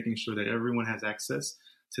 right? So making sure that everyone has access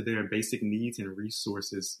to their basic needs and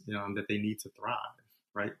resources that they need to thrive,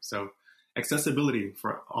 right? So accessibility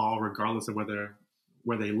for all, regardless of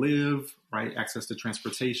where they live, right? Access to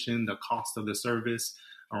transportation, the cost of the service,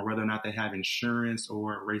 or whether or not they have insurance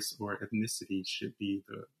or race or ethnicity should be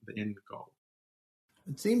the end goal.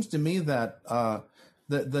 It seems to me that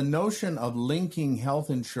the notion of linking health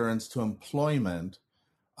insurance to employment,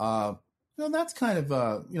 that's kind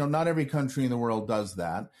of, not every country in the world does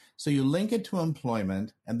that. So you link it to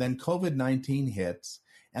employment, and then COVID-19 hits,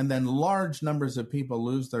 and then large numbers of people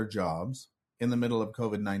lose their jobs in the middle of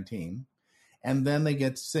COVID-19, and then they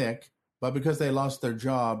get sick. But because they lost their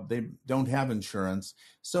job, they don't have insurance.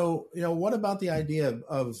 So, what about the idea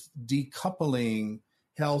of decoupling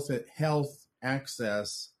health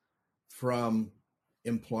access from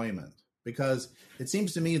employment? Because it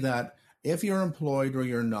seems to me that if you're employed or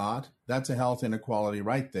you're not, that's a health inequality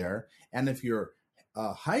right there. And if you're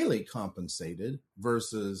highly compensated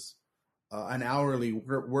versus an hourly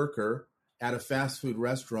worker at a fast food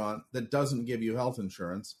restaurant that doesn't give you health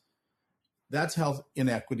insurance, that's health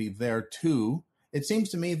inequity there too. It seems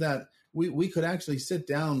to me that we could actually sit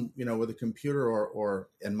down, with a computer or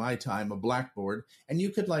in my time, a blackboard, and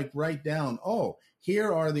you could write down, oh,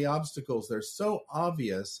 here are the obstacles. They're so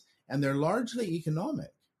obvious and they're largely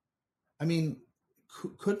economic. I mean,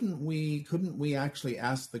 couldn't we actually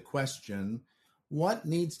ask the question, what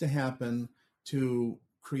needs to happen to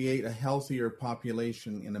create a healthier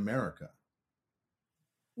population in America?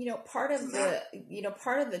 Part of the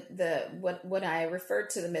what I referred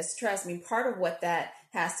to the mistrust, part of what that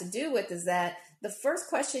has to do with is that the first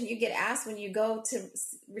question you get asked when you go to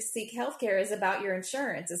seek healthcare is about your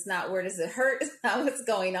insurance. It's not where does it hurt? It's not what's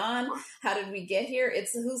going on. How did we get here?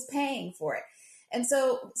 It's who's paying for it. And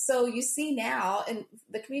so you see now in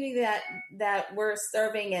the community that we're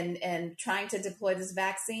serving and trying to deploy this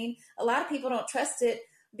vaccine, a lot of people don't trust it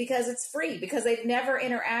because it's free, because they've never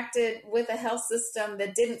interacted with a health system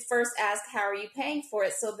that didn't first ask, how are you paying for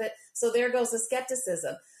it? So there goes the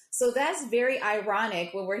skepticism. So that's very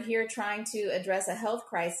ironic when we're here trying to address a health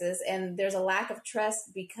crisis and there's a lack of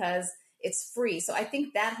trust because it's free. So I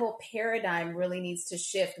think that whole paradigm really needs to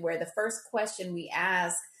shift, where the first question we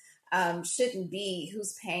ask shouldn't be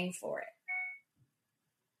who's paying for it.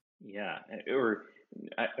 Yeah,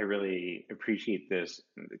 I really appreciate this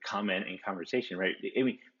comment and conversation, right? I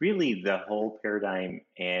mean, really, the whole paradigm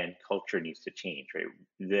and culture needs to change, right?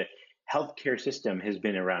 The healthcare system has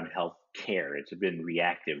been around health care. It's been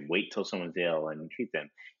reactive, wait till someone's ill and treat them,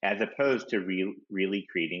 as opposed to really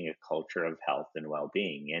creating a culture of health and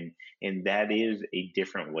well-being. And that is a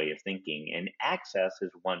different way of thinking. And access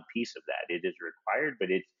is one piece of that. It is required, but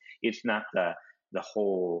it's not the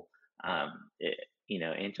whole,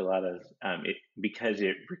 enchiladas, because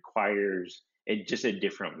it requires just a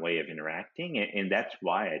different way of interacting. And that's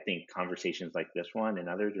why I think conversations like this one and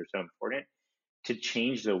others are so important to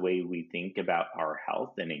change the way we think about our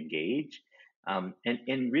health and engage,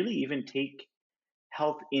 and really even take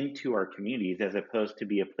health into our communities, as opposed to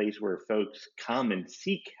be a place where folks come and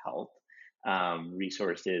seek health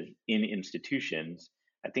resources in institutions.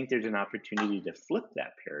 I think there's an opportunity to flip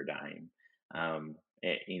that paradigm,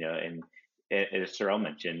 and as Cyrell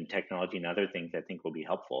mentioned, technology and other things I think will be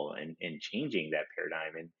helpful in changing that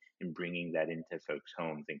paradigm and bringing that into folks'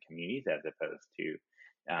 homes and communities, as opposed to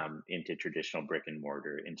into traditional brick and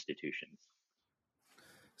mortar institutions.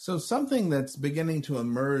 So something that's beginning to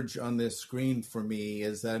emerge on this screen for me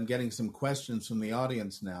is that I'm getting some questions from the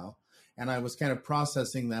audience now, and I was kind of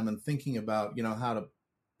processing them and thinking about, how to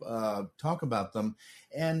talk about them,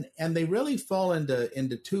 and they really fall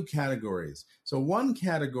into two categories. So one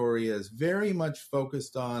category is very much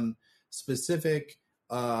focused on specific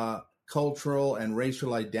cultural and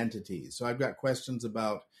racial identities. So I've got questions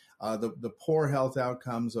about the poor health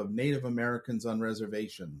outcomes of Native Americans on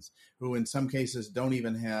reservations, who in some cases don't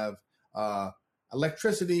even have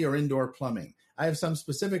electricity or indoor plumbing. I have some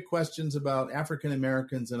specific questions about African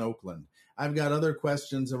Americans in Oakland. I've got other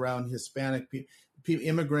questions around Hispanic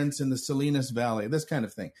immigrants in the Salinas Valley, this kind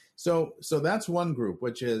of thing. So that's one group,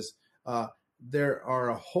 which is there are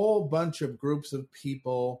a whole bunch of groups of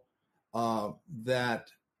people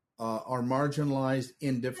that are marginalized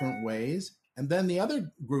in different ways. And then the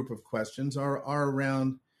other group of questions are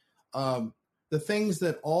around the things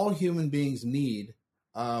that all human beings need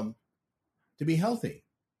to be healthy.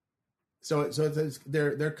 So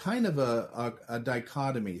they're kind of a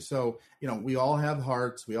dichotomy. So, we all have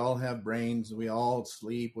hearts, we all have brains, we all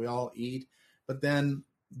sleep, we all eat. But then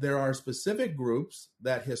there are specific groups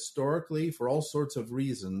that historically, for all sorts of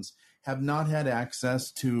reasons, have not had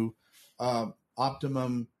access to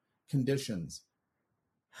optimum conditions.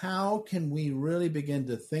 How can we really begin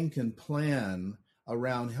to think and plan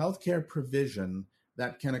around healthcare provision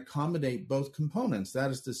that can accommodate both components?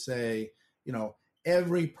 That is to say,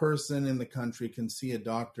 every person in the country can see a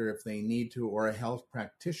doctor if they need to, or a health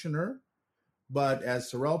practitioner. But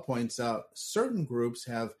as Cyrell points out, certain groups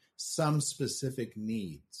have some specific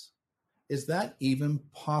needs. Is that even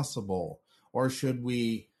possible? Or should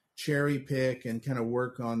we cherry pick and kind of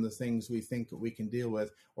work on the things we think that we can deal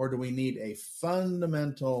with? Or do we need a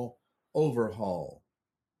fundamental overhaul?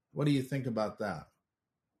 What do you think about that?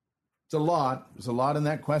 It's a lot. There's a lot in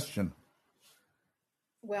that question.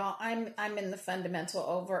 Well, I'm in the fundamental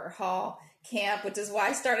overhaul camp, which is why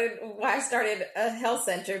I started a health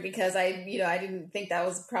center, because I didn't think that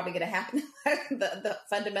was probably going to happen. the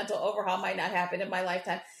fundamental overhaul might not happen in my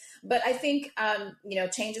lifetime, but I think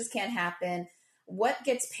changes can happen. What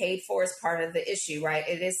gets paid for is part of the issue, right?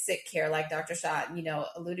 It is sick care, like Dr. Shah,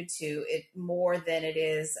 alluded to it, more than it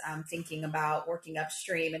is thinking about working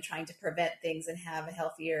upstream and trying to prevent things and have a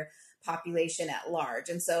healthier population at large.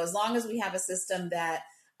 And so as long as we have a system that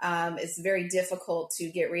it's very difficult to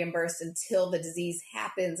get reimbursed until the disease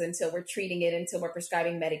happens, until we're treating it, until we're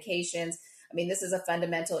prescribing medications. I mean, this is a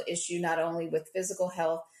fundamental issue, not only with physical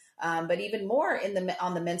health, but even more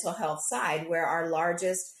on the mental health side, where our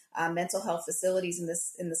largest mental health facilities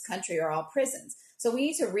in this country are all prisons. So we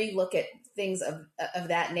need to relook at things of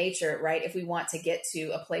that nature, right? If we want to get to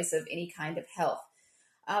a place of any kind of health.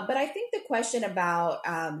 But I think the question about,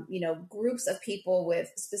 groups of people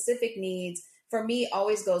with specific needs, for me,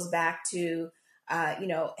 always goes back to,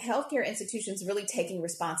 healthcare institutions really taking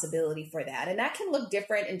responsibility for that. And that can look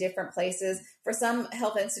different in different places. For some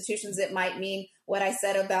health institutions, it might mean what I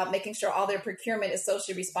said about making sure all their procurement is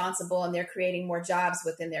socially responsible and they're creating more jobs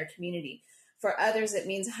within their community. For others, it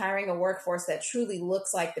means hiring a workforce that truly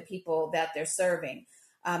looks like the people that they're serving,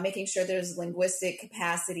 making sure there's linguistic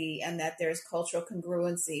capacity and that there's cultural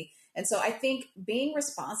congruency. And so I think being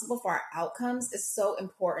responsible for our outcomes is so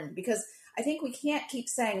important, because I think we can't keep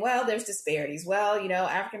saying, well, there's disparities. Well,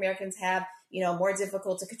 African Americans have, more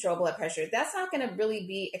difficult to control blood pressure. That's not going to really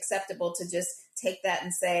be acceptable to just take that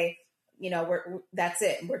and say, that's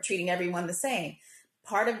it. We're treating everyone the same.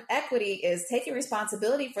 Part of equity is taking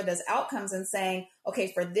responsibility for those outcomes and saying,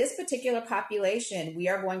 okay, for this particular population, we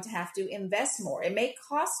are going to have to invest more. It may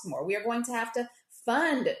cost more. We are going to have to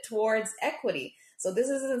fund towards equity. So this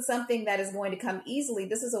isn't something that is going to come easily.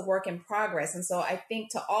 This is a work in progress. And so I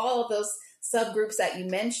think to all of those subgroups that you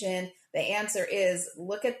mentioned, the answer is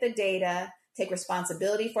look at the data, take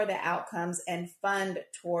responsibility for the outcomes, and fund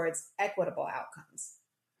towards equitable outcomes.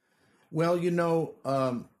 Well,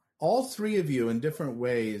 all three of you in different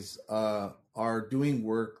ways are doing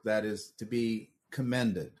work that is to be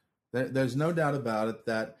commended. There's no doubt about it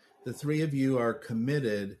that the three of you are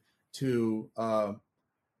committed to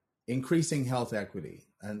increasing health equity.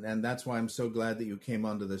 And that's why I'm so glad that you came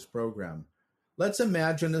onto this program. Let's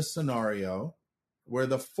imagine a scenario where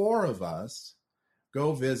the four of us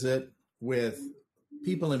go visit with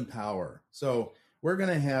people in power. So we're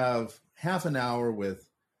going to have half an hour with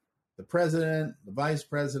the president, the vice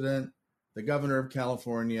president, the governor of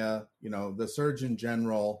California, the surgeon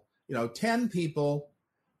general, 10 people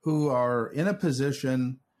who are in a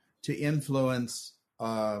position to influence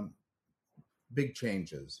big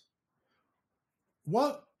changes.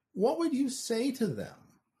 What would you say to them?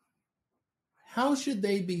 How should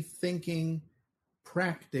they be thinking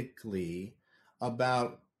practically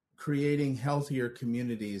about creating healthier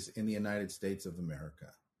communities in the United States of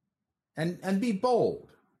America? And be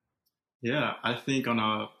bold. Yeah, I think on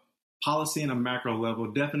a policy and a macro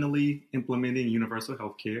level, definitely implementing universal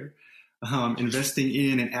health care. Investing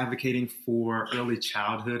in and advocating for early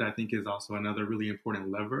childhood, I think, is also another really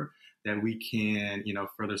important lever that we can,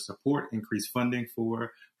 further support, increase funding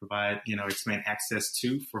for, provide, expand access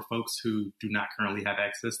to for folks who do not currently have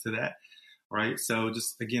access to that. Right. So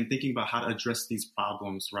just, again, thinking about how to address these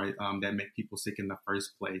problems, right, that make people sick in the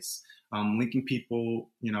first place, linking people,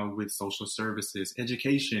 with social services.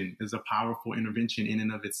 Education is a powerful intervention in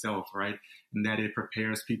and of itself, right, and that it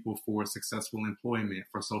prepares people for successful employment,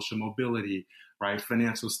 for social mobility, right,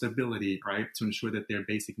 financial stability, right, to ensure that their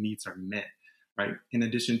basic needs are met. Right. In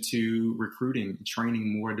addition to recruiting,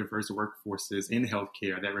 training more diverse workforces in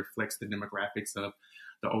healthcare that reflects the demographics of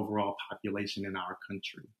the overall population in our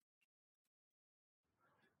country.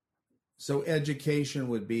 So education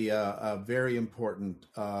would be a very important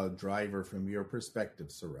driver from your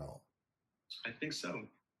perspective, Cyrell. I think so.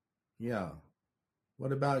 Yeah.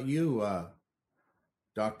 What about you,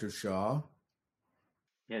 Dr. Shah?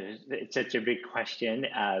 Yeah, it's such a big question,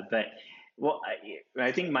 but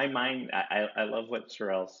I think my mind, I love what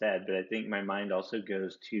Cyrell said, but I think my mind also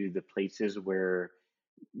goes to the places where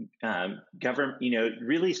government,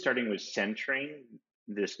 really starting with centering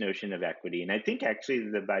this notion of equity. And I think actually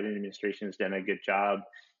the Biden administration has done a good job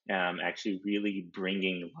actually really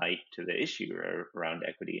bringing light to the issue around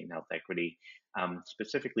equity and health equity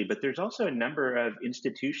specifically. But there's also a number of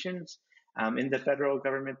institutions in the federal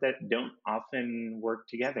government that don't often work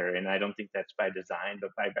together. And I don't think that's by design,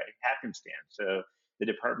 but by happenstance. So the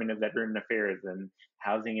Department of Veteran Affairs and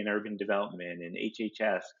Housing and Urban Development and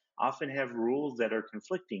HHS often have rules that are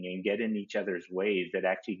conflicting and get in each other's ways that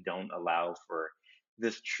actually don't allow for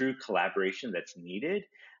this true collaboration that's needed.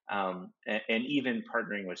 and even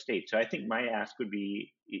partnering with states. So I think my ask would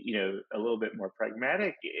be, a little bit more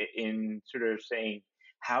pragmatic in sort of saying,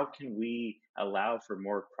 how can we allow for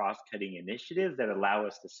more cross-cutting initiatives that allow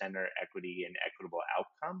us to center equity and equitable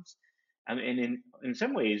outcomes? And in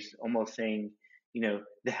some ways, almost saying,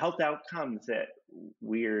 the health outcomes that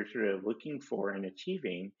we're sort of looking for and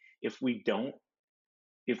achieving, if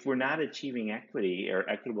we're not achieving equity or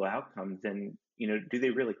equitable outcomes, then, do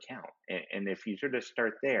they really count? And if you sort of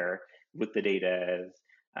start there with the data,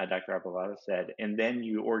 as Dr. Aboelata said, and then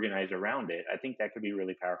you organize around it, I think that could be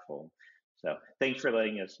really powerful. So thanks for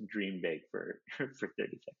letting us dream big for 30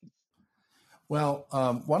 seconds. Well,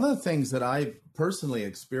 one of the things that I personally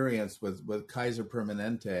experienced with Kaiser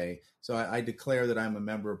Permanente, so I declare that I'm a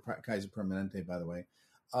member of Kaiser Permanente, by the way,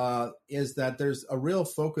 is that there's a real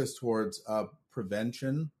focus towards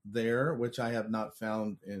prevention there, which I have not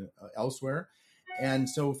found elsewhere. And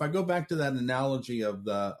so if I go back to that analogy of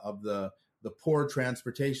the poor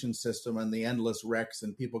transportation system and the endless wrecks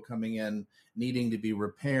and people coming in needing to be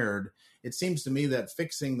repaired, it seems to me that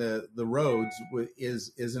fixing the roads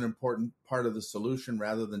is an important part of the solution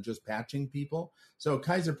rather than just patching people. So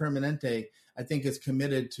Kaiser Permanente, I think, is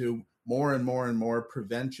committed to more and more and more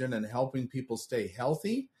prevention and helping people stay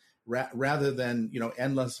healthy rather than,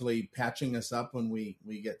 endlessly patching us up when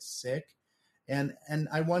we get sick. And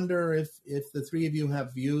I wonder if the three of you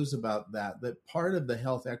have views about that part of the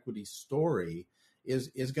health equity story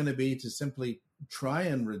is going to be to simply try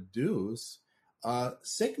and reduce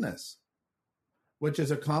sickness, which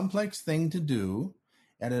is a complex thing to do,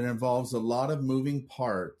 and it involves a lot of moving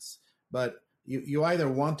parts. But you either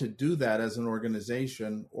want to do that as an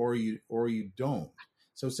organization or you don't.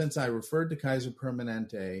 So since I referred to Kaiser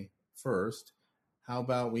Permanente first, how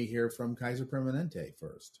about we hear from Kaiser Permanente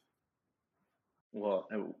first? Well,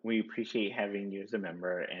 we appreciate having you as a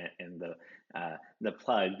member and the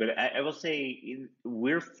plug. But I will say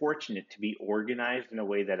we're fortunate to be organized in a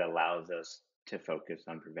way that allows us to focus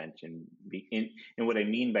on prevention. And what I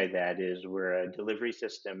mean by that is we're a delivery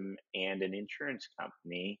system and an insurance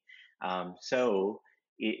company. So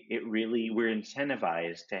it really, we're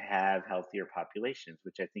incentivized to have healthier populations,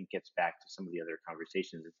 which I think gets back to some of the other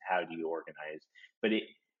conversations. It's how do you organize? But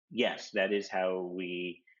yes, that is how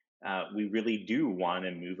we really do want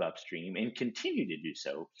to move upstream and continue to do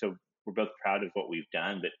so. So we're both proud of what we've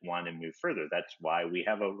done, but want to move further. That's why we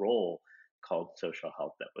have a role called social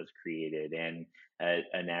health that was created, and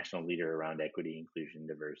a national leader around equity, inclusion,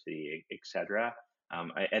 diversity, et cetera.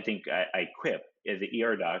 I think I quip as an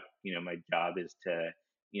ER doc. My job is to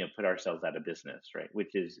put ourselves out of business, right?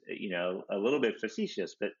 Which is a little bit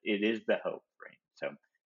facetious, but it is the hope, right? So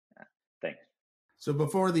thanks. So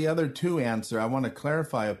before the other two answer, I want to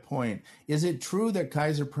clarify a point. Is it true that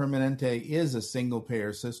Kaiser Permanente is a single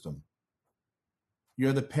payer system?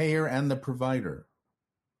 You're the payer and the provider.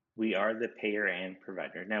 We are the payer and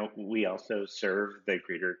provider. Now, we also serve the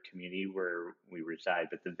greater community where we reside,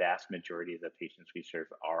 but the vast majority of the patients we serve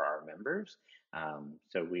are our members.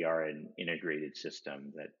 So we are an integrated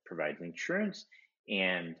system that provides insurance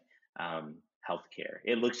and healthcare.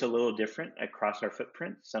 It looks a little different across our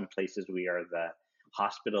footprint. Some places we are the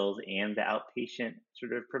hospitals and the outpatient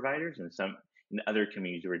sort of providers, and some in other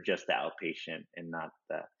communities we're just the outpatient and not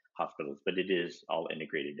the hospitals, but it is all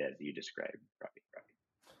integrated as you described, Robbie.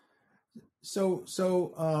 So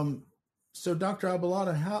Dr.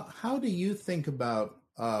 Aboelata, how do you think about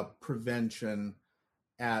prevention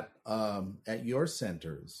at your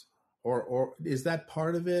centers, or is that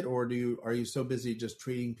part of it, or are you so busy just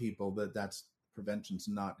treating people that's prevention's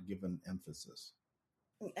not given emphasis?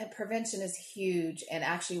 And prevention is huge, and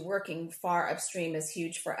actually working far upstream is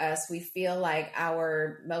huge for us. We feel like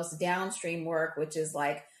our most downstream work, which is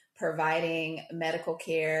like providing medical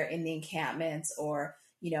care in the encampments or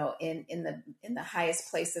in the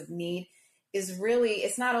highest place of need, is really,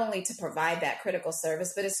 it's not only to provide that critical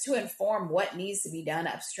service, but it's to inform what needs to be done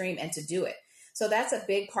upstream and to do it. So that's a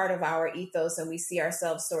big part of our ethos, and we see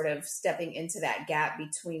ourselves sort of stepping into that gap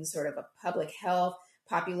between sort of a public health,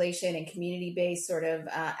 population, and community-based sort of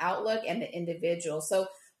outlook and the individual. So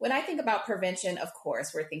when I think about prevention, of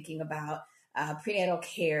course, we're thinking about prenatal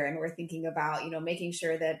care, and we're thinking about, making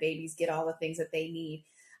sure that babies get all the things that they need.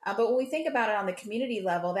 But when we think about it on the community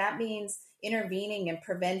level, that means intervening and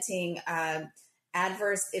preventing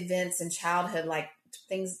adverse events in childhood, like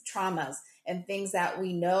traumas, and things that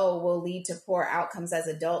we know will lead to poor outcomes as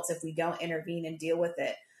adults if we don't intervene and deal with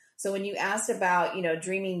it. So when you asked about,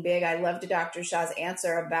 dreaming big, I loved Dr. Shah's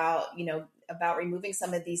answer about removing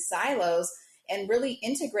some of these silos and really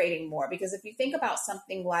integrating more. Because if you think about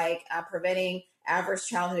something like preventing adverse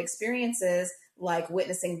childhood experiences, like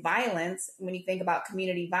witnessing violence, when you think about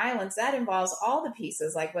community violence, that involves all the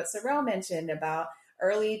pieces, like what Cyrell mentioned about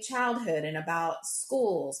early childhood and about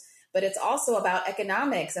schools. But it's also about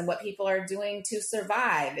economics and what people are doing to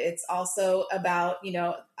survive. It's also about,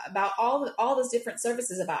 about all those different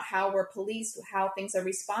services, about how we're policed, how things are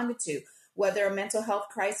responded to, whether a mental health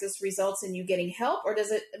crisis results in you getting help or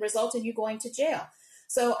does it result in you going to jail.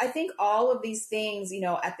 So I think all of these things,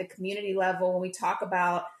 at the community level, when we talk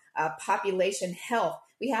about population health,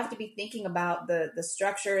 we have to be thinking about the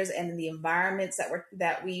structures and the environments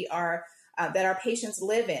that our patients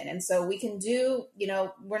live in. And so we can do,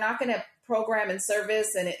 we're not going to program and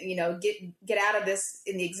service and, get out of this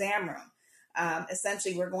in the exam room.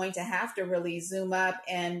 Essentially, we're going to have to really zoom up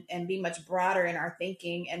and be much broader in our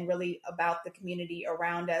thinking and really about the community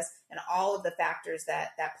around us and all of the factors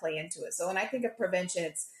that play into it. So when I think of prevention,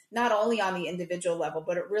 it's not only on the individual level,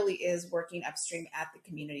 but it really is working upstream at the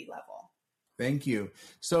community level. Thank you.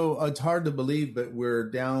 So it's hard to believe, but we're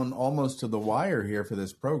down almost to the wire here for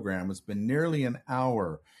this program. It's been nearly an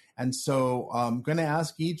hour. And so I'm going to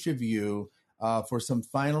ask each of you for some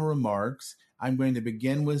final remarks. I'm going to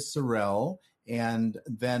begin with Cyrell and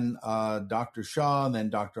then Dr. Shah and then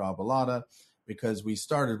Dr. Aboelata, because we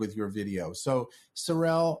started with your video. So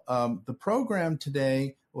Cyrell, the program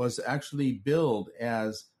today was actually billed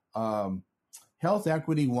as Health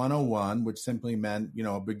Equity 101, which simply meant,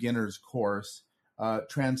 a beginner's course,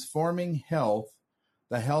 transforming health,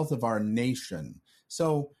 the health of our nation.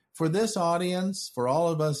 So for this audience, for all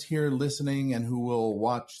of us here listening and who will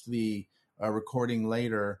watch the recording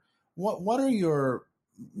later, what are your,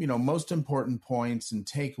 most important points and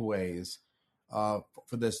takeaways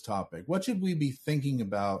for this topic? What should we be thinking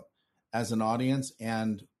about as an audience?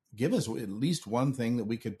 And give us at least one thing that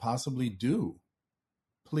we could possibly do,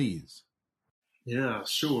 please. Yeah,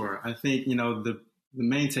 sure. I think, the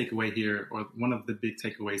main takeaway here, or one of the big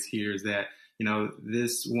takeaways here, is that,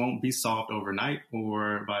 this won't be solved overnight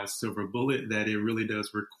or by a silver bullet, that it really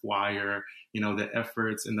does require, the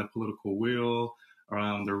efforts and the political will,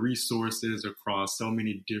 the resources across so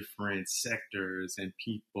many different sectors and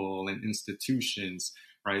people and institutions,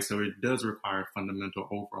 right? So it does require fundamental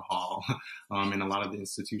overhaul in a lot of the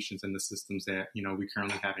institutions and the systems that, we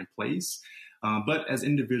currently have in place. But as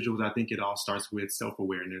individuals, I think it all starts with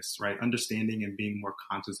self-awareness, right? Understanding and being more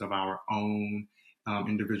conscious of our own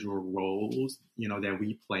individual roles, that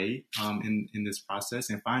we play in this process,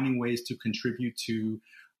 and finding ways to contribute to,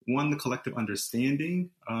 one, the collective understanding,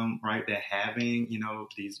 right? That having,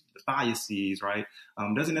 these biases, right,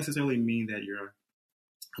 doesn't necessarily mean that you're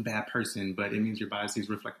a bad person, but it means your biases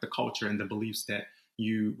reflect the culture and the beliefs that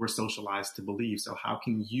you were socialized to believe. So how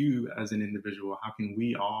can you as an individual, how can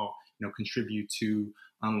we all, contribute to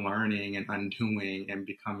unlearning and undoing and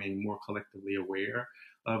becoming more collectively aware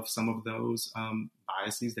of some of those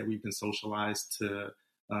biases that we've been socialized to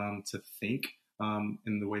think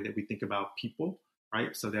in the way that we think about people,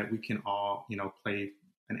 right? So that we can all, play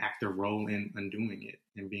an active role in undoing it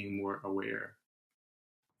and being more aware.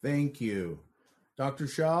 Thank you. Dr.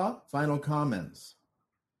 Shah, final comments.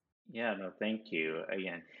 Yeah, no, thank you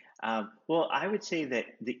again. Well, I would say that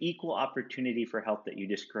the equal opportunity for health that you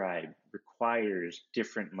described requires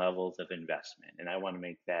different levels of investment. And I want to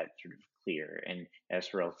make that sort of clear. And as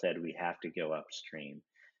Cyrell said, we have to go upstream.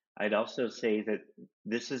 I'd also say that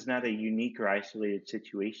this is not a unique or isolated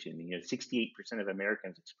situation. 68% of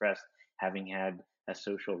Americans expressed having had a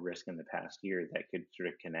social risk in the past year that could sort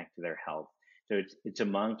of connect to their health. So it's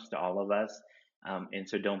amongst all of us. And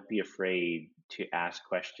so don't be afraid to ask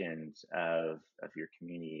questions of your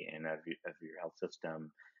community and of your health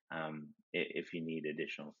system if you need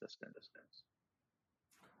additional assistance.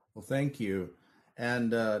 Well, thank you.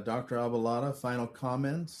 And Dr. Aboelata, final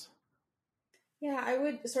comments? Yeah, I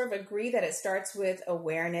would sort of agree that it starts with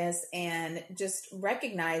awareness and just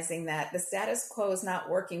recognizing that the status quo is not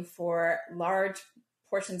working for large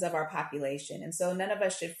portions of our population. And so none of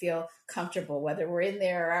us should feel comfortable, whether we're in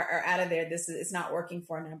there or out of there. It's not working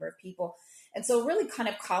for a number of people. And so really kind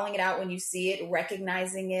of calling it out when you see it,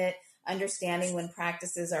 recognizing it, understanding when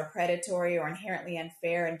practices are predatory or inherently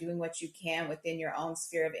unfair, and doing what you can within your own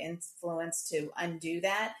sphere of influence to undo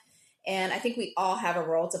that. And I think we all have a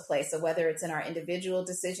role to play. So whether it's in our individual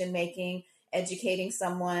decision-making, educating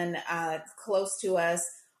someone close to us,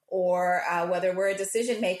 or whether we're a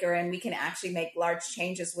decision maker and we can actually make large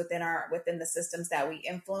changes within the systems that we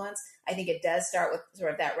influence. I think it does start with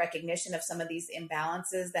sort of that recognition of some of these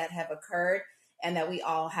imbalances that have occurred, and that we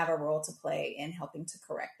all have a role to play in helping to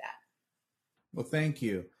correct that. Well, thank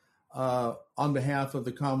you. On behalf of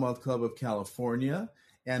the Commonwealth Club of California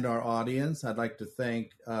and our audience, I'd like to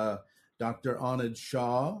thank Dr. Anand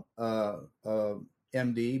Shah,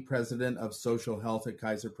 MD, President of Social Health at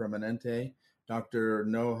Kaiser Permanente, Dr.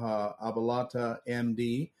 Noha Aboelata,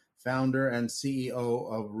 MD, founder and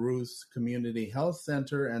CEO of Ruth's Community Health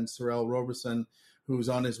Center, and Cyrell Roberson, who's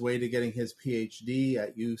on his way to getting his Ph.D.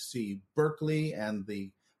 at UC Berkeley and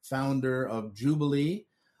the founder of Jubily.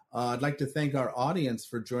 I'd like to thank our audience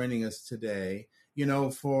for joining us today. You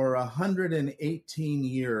know, for 118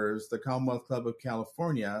 years, the Commonwealth Club of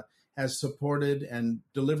California has supported and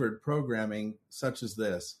delivered programming such as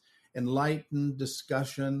this, enlightened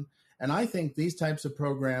discussion. And I think these types of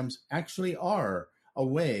programs actually are a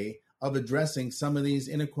way of addressing some of these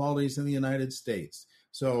inequalities in the United States.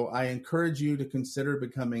 So I encourage you to consider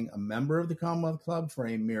becoming a member of the Commonwealth Club for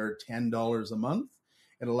a mere $10 a month.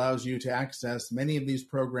 It allows you to access many of these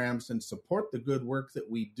programs and support the good work that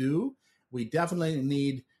we do. We definitely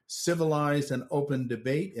need civilized and open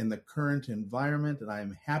debate in the current environment, and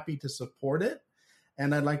I'm happy to support it.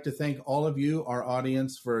 And I'd like to thank all of you, our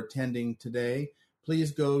audience, for attending today.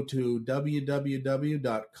 Please go to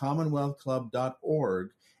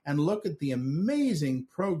www.commonwealthclub.org and look at the amazing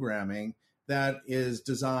programming that is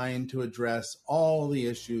designed to address all the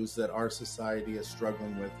issues that our society is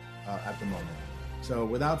struggling with at the moment. So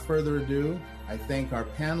without further ado, I thank our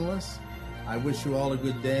panelists. I wish you all a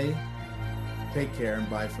good day. Take care and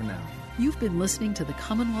bye for now. You've been listening to the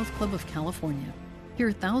Commonwealth Club of California.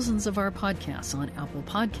 Hear thousands of our podcasts on Apple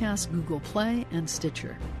Podcasts, Google Play, and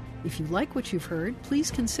Stitcher. If you like what you've heard, please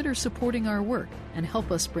consider supporting our work and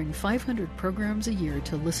help us bring 500 programs a year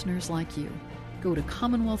to listeners like you. Go to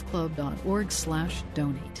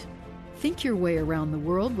commonwealthclub.org/donate. Think your way around the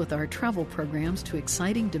world with our travel programs to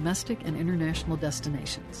exciting domestic and international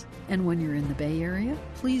destinations. And when you're in the Bay Area,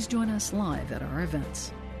 please join us live at our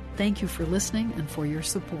events. Thank you for listening and for your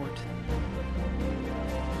support.